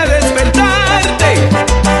atreverme a despertarte.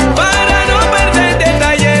 Para no perder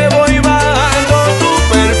detalle voy bajando tu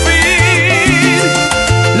perfil.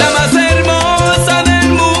 La más hermosa del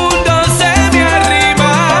mundo se me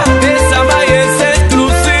arrima, esa magia es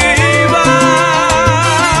exclusiva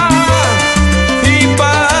y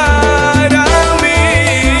para mí.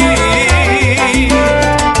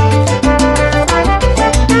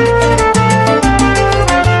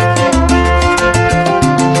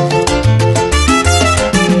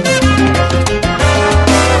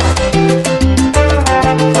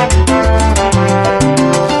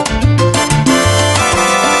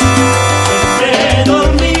 Verte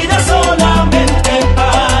dormida solamente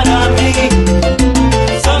para mí,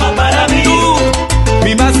 solo para mí. Tú,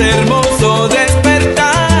 mi más hermoso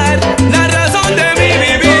despertar, la razón de mi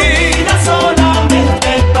vivir. Vida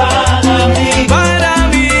solamente para mí,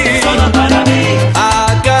 solo para mí.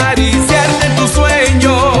 Acariciarte en tus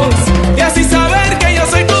sueños y así saber que yo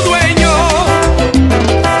soy tu dueño.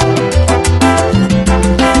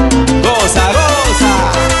 Goza, goza.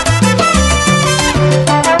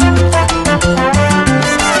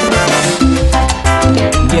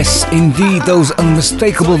 Yes, indeed, those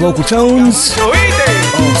unmistakable vocal tones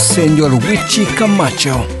of Senor Richie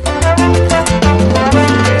Camacho.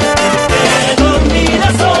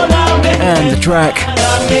 And the track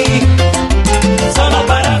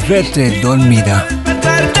Vete Dormida.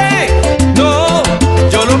 No,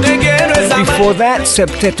 yo lo que quiero es Before that,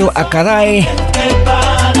 Septeto Acaray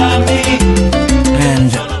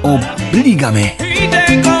and Oblígame. y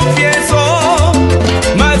te confieso,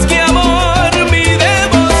 más que amor, mi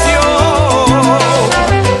devoción.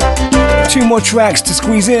 Two more tracks to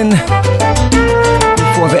squeeze in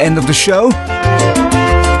before the end of the show.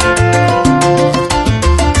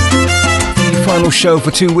 The final show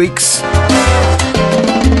for 2 weeks.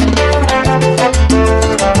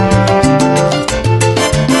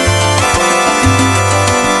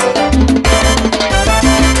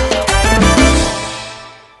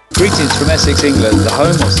 Greetings from Essex, England, the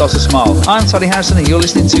home of Salsa Smile. I'm Tony Harrison and you're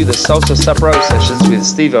listening to the SalsaSabro Sessions with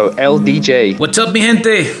Steve-O LDJ. What's up, mi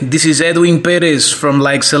gente? This is Edwin Perez from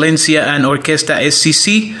La Excelencia and Orquesta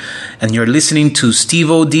SCC, and you're listening to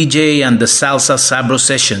Steve-O DJ and the SalsaSabro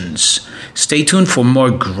Sessions. Stay tuned for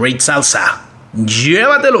more great salsa.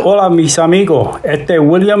 Llévatelo. Hola mis amigos, este es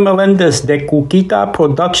William Melendez de Cuquita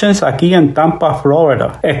Productions aquí en Tampa,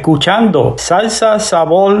 Florida, escuchando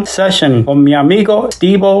SalsaSabro Session con mi amigo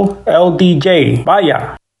Steve-O LDJ.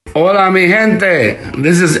 Vaya. Hola mi gente,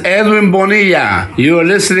 this is Edwin Bonilla. You are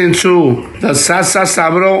listening to the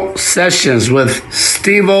SalsaSabro Sessions with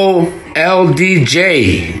Steve-O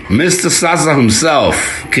LDJ, Mr. Salsa himself.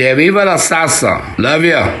 Que viva la salsa. Love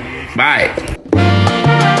ya. Bye.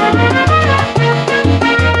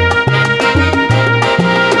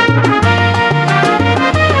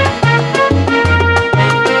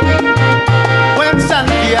 Fue en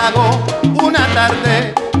Santiago una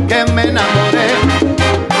tarde que me enamoré.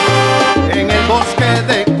 En el bosque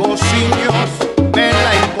de Cociños me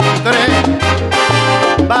la encontré.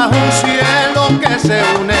 Bajo un cielo que se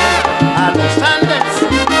une a los Andes.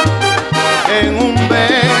 En un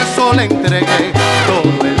beso le entregué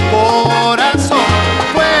todo el corazón.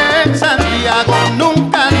 Fue en Santiago,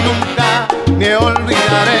 nunca, nunca me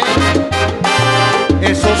olvidaré.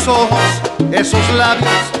 Esos ojos, esos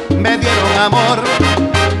labios me dieron amor.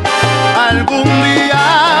 Algún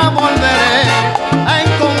día volveré a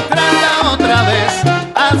encontrarla otra vez.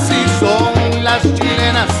 Así son las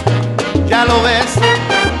chilenas, ya lo ves.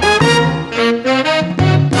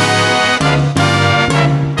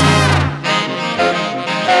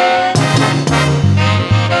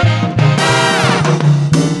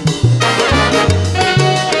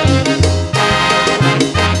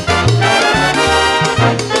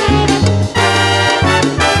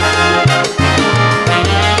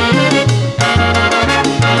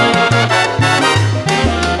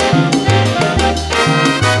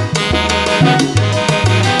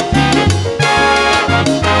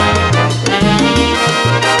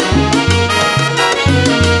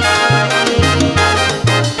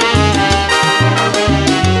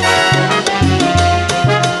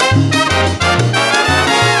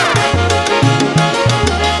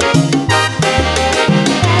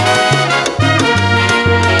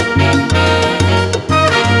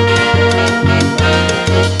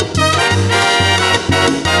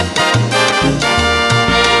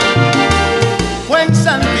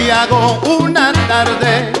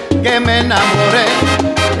 tarde que me enamoré,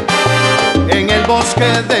 en el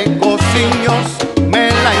bosque de Cociños me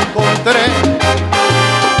la encontré,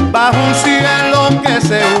 bajo un cielo que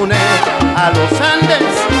se une a los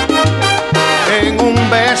Andes. En un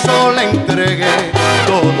beso le entregué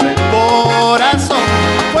todo el corazón.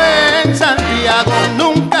 Fue en Santiago,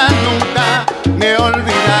 nunca, nunca me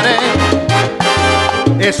olvidaré.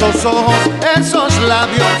 Esos ojos, esos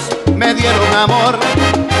labios me dieron amor.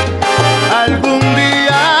 Algún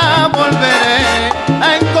día volveré a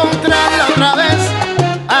encontrarla otra vez.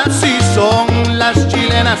 Así son las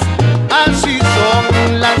chilenas, así son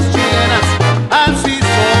las chilenas, así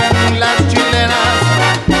son las chilenas.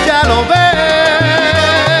 Ya lo ves.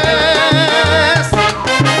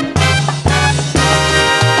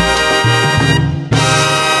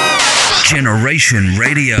 Generation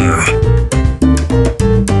Radio.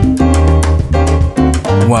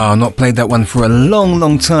 Wow, not played that one for a long,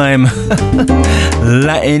 long time.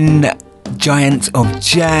 Latin Giant of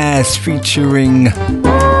Jazz featuring...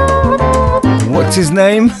 what's his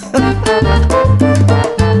name?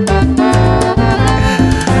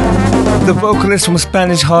 The vocalist from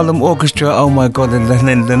Spanish Harlem Orchestra. Oh my god,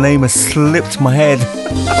 the name has slipped my head.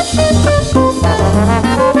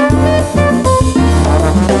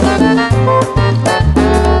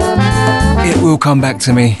 It will come back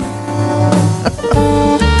to me.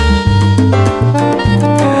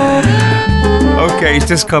 Okay, it's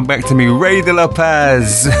just come back to me. Ray de la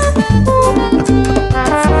Paz.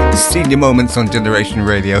 Senior moments on Generation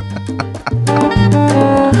Radio.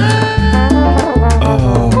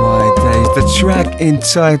 Oh my days. The track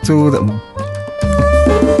entitled...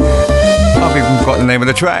 I've even got the name of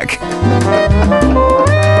the track.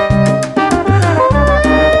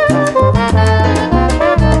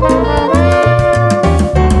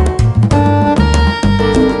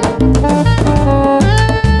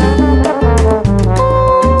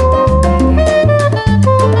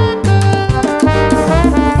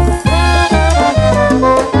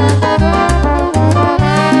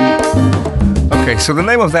 So the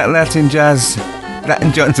name of that Latin Giants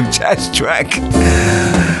of Jazz track.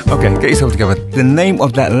 Okay, get yourself together. The name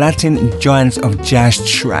of that Latin Giants of Jazz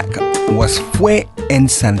track was Fue en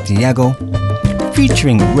Santiago,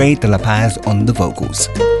 featuring Ray de la Paz on the vocals.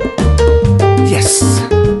 Yes.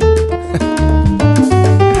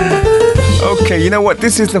 Okay, you know what?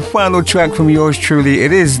 This is the final track from yours truly.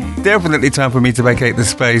 It is definitely time for me to vacate the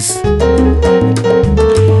space.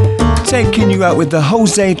 Taking you out with the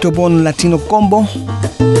Jose Tobon Latino Combo,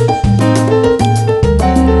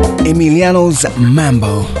 Emiliano's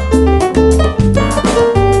Mambo.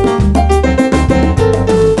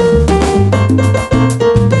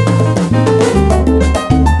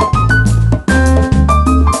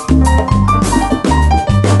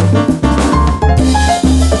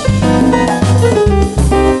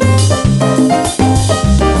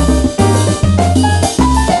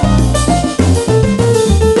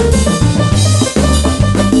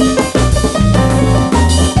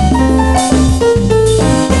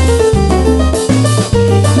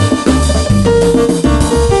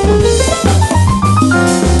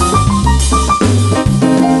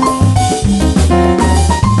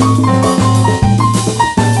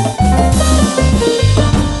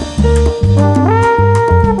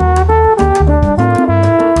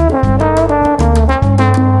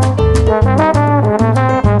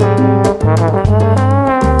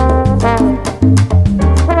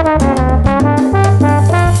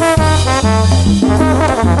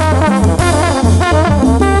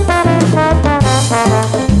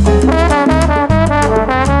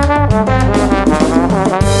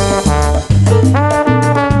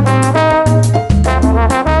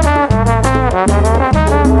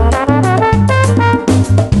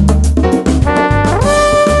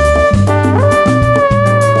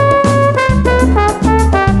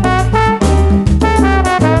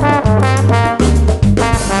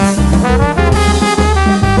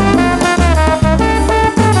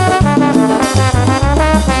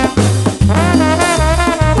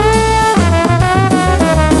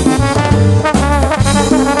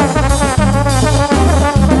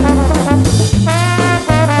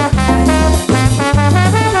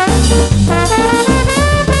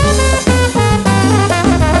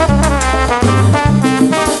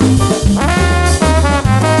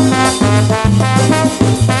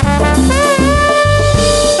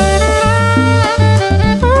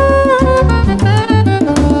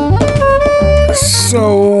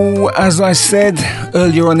 As I said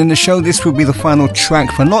earlier on in the show, this will be the final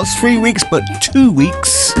track for not 3 weeks, but 2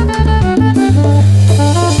 weeks.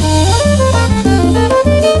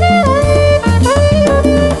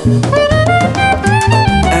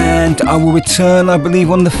 And And I will return, I believe,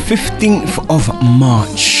 on the 15th of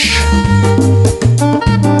March.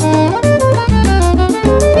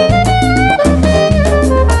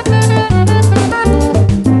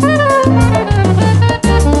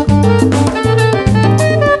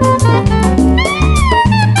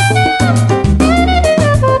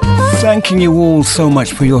 Thanking you all so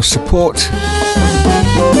much for your support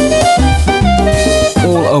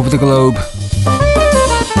all over the globe.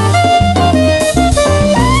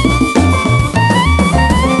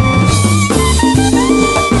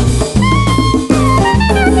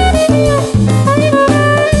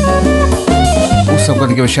 Also, I've got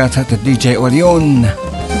to give a shout out to DJ Orion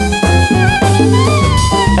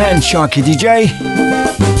and Sharky DJ.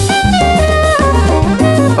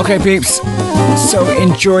 Okay, peeps. So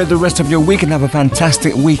enjoy the rest of your week and have a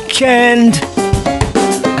fantastic weekend.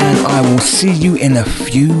 And I will see you in a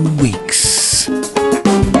few weeks.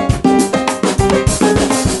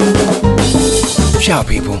 Ciao,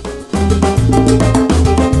 people.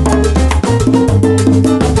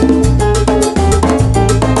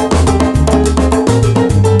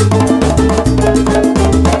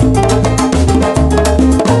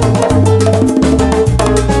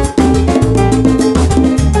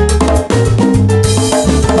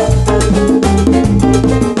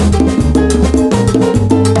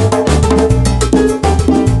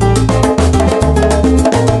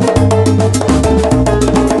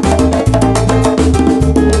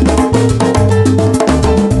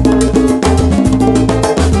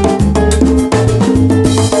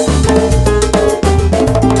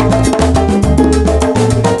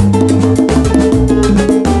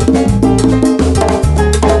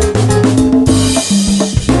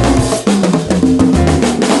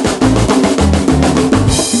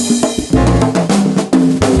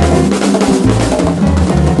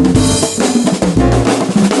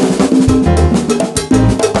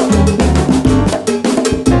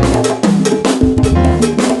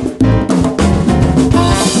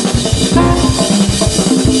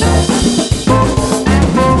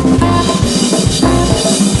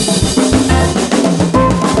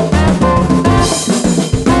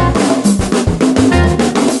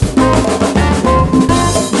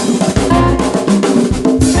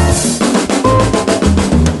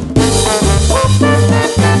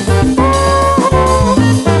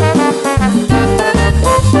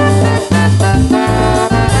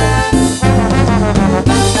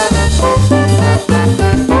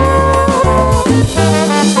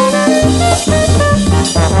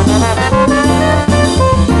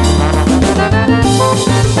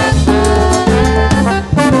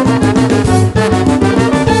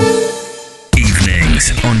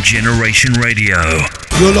 Generation Radio.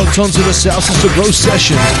 You're locked onto the SalsaSabro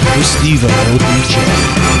Sessions with Steve DJ.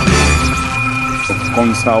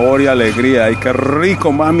 Con sabor y alegría. ¡Ay, qué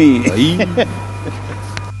rico, mami! Ahí.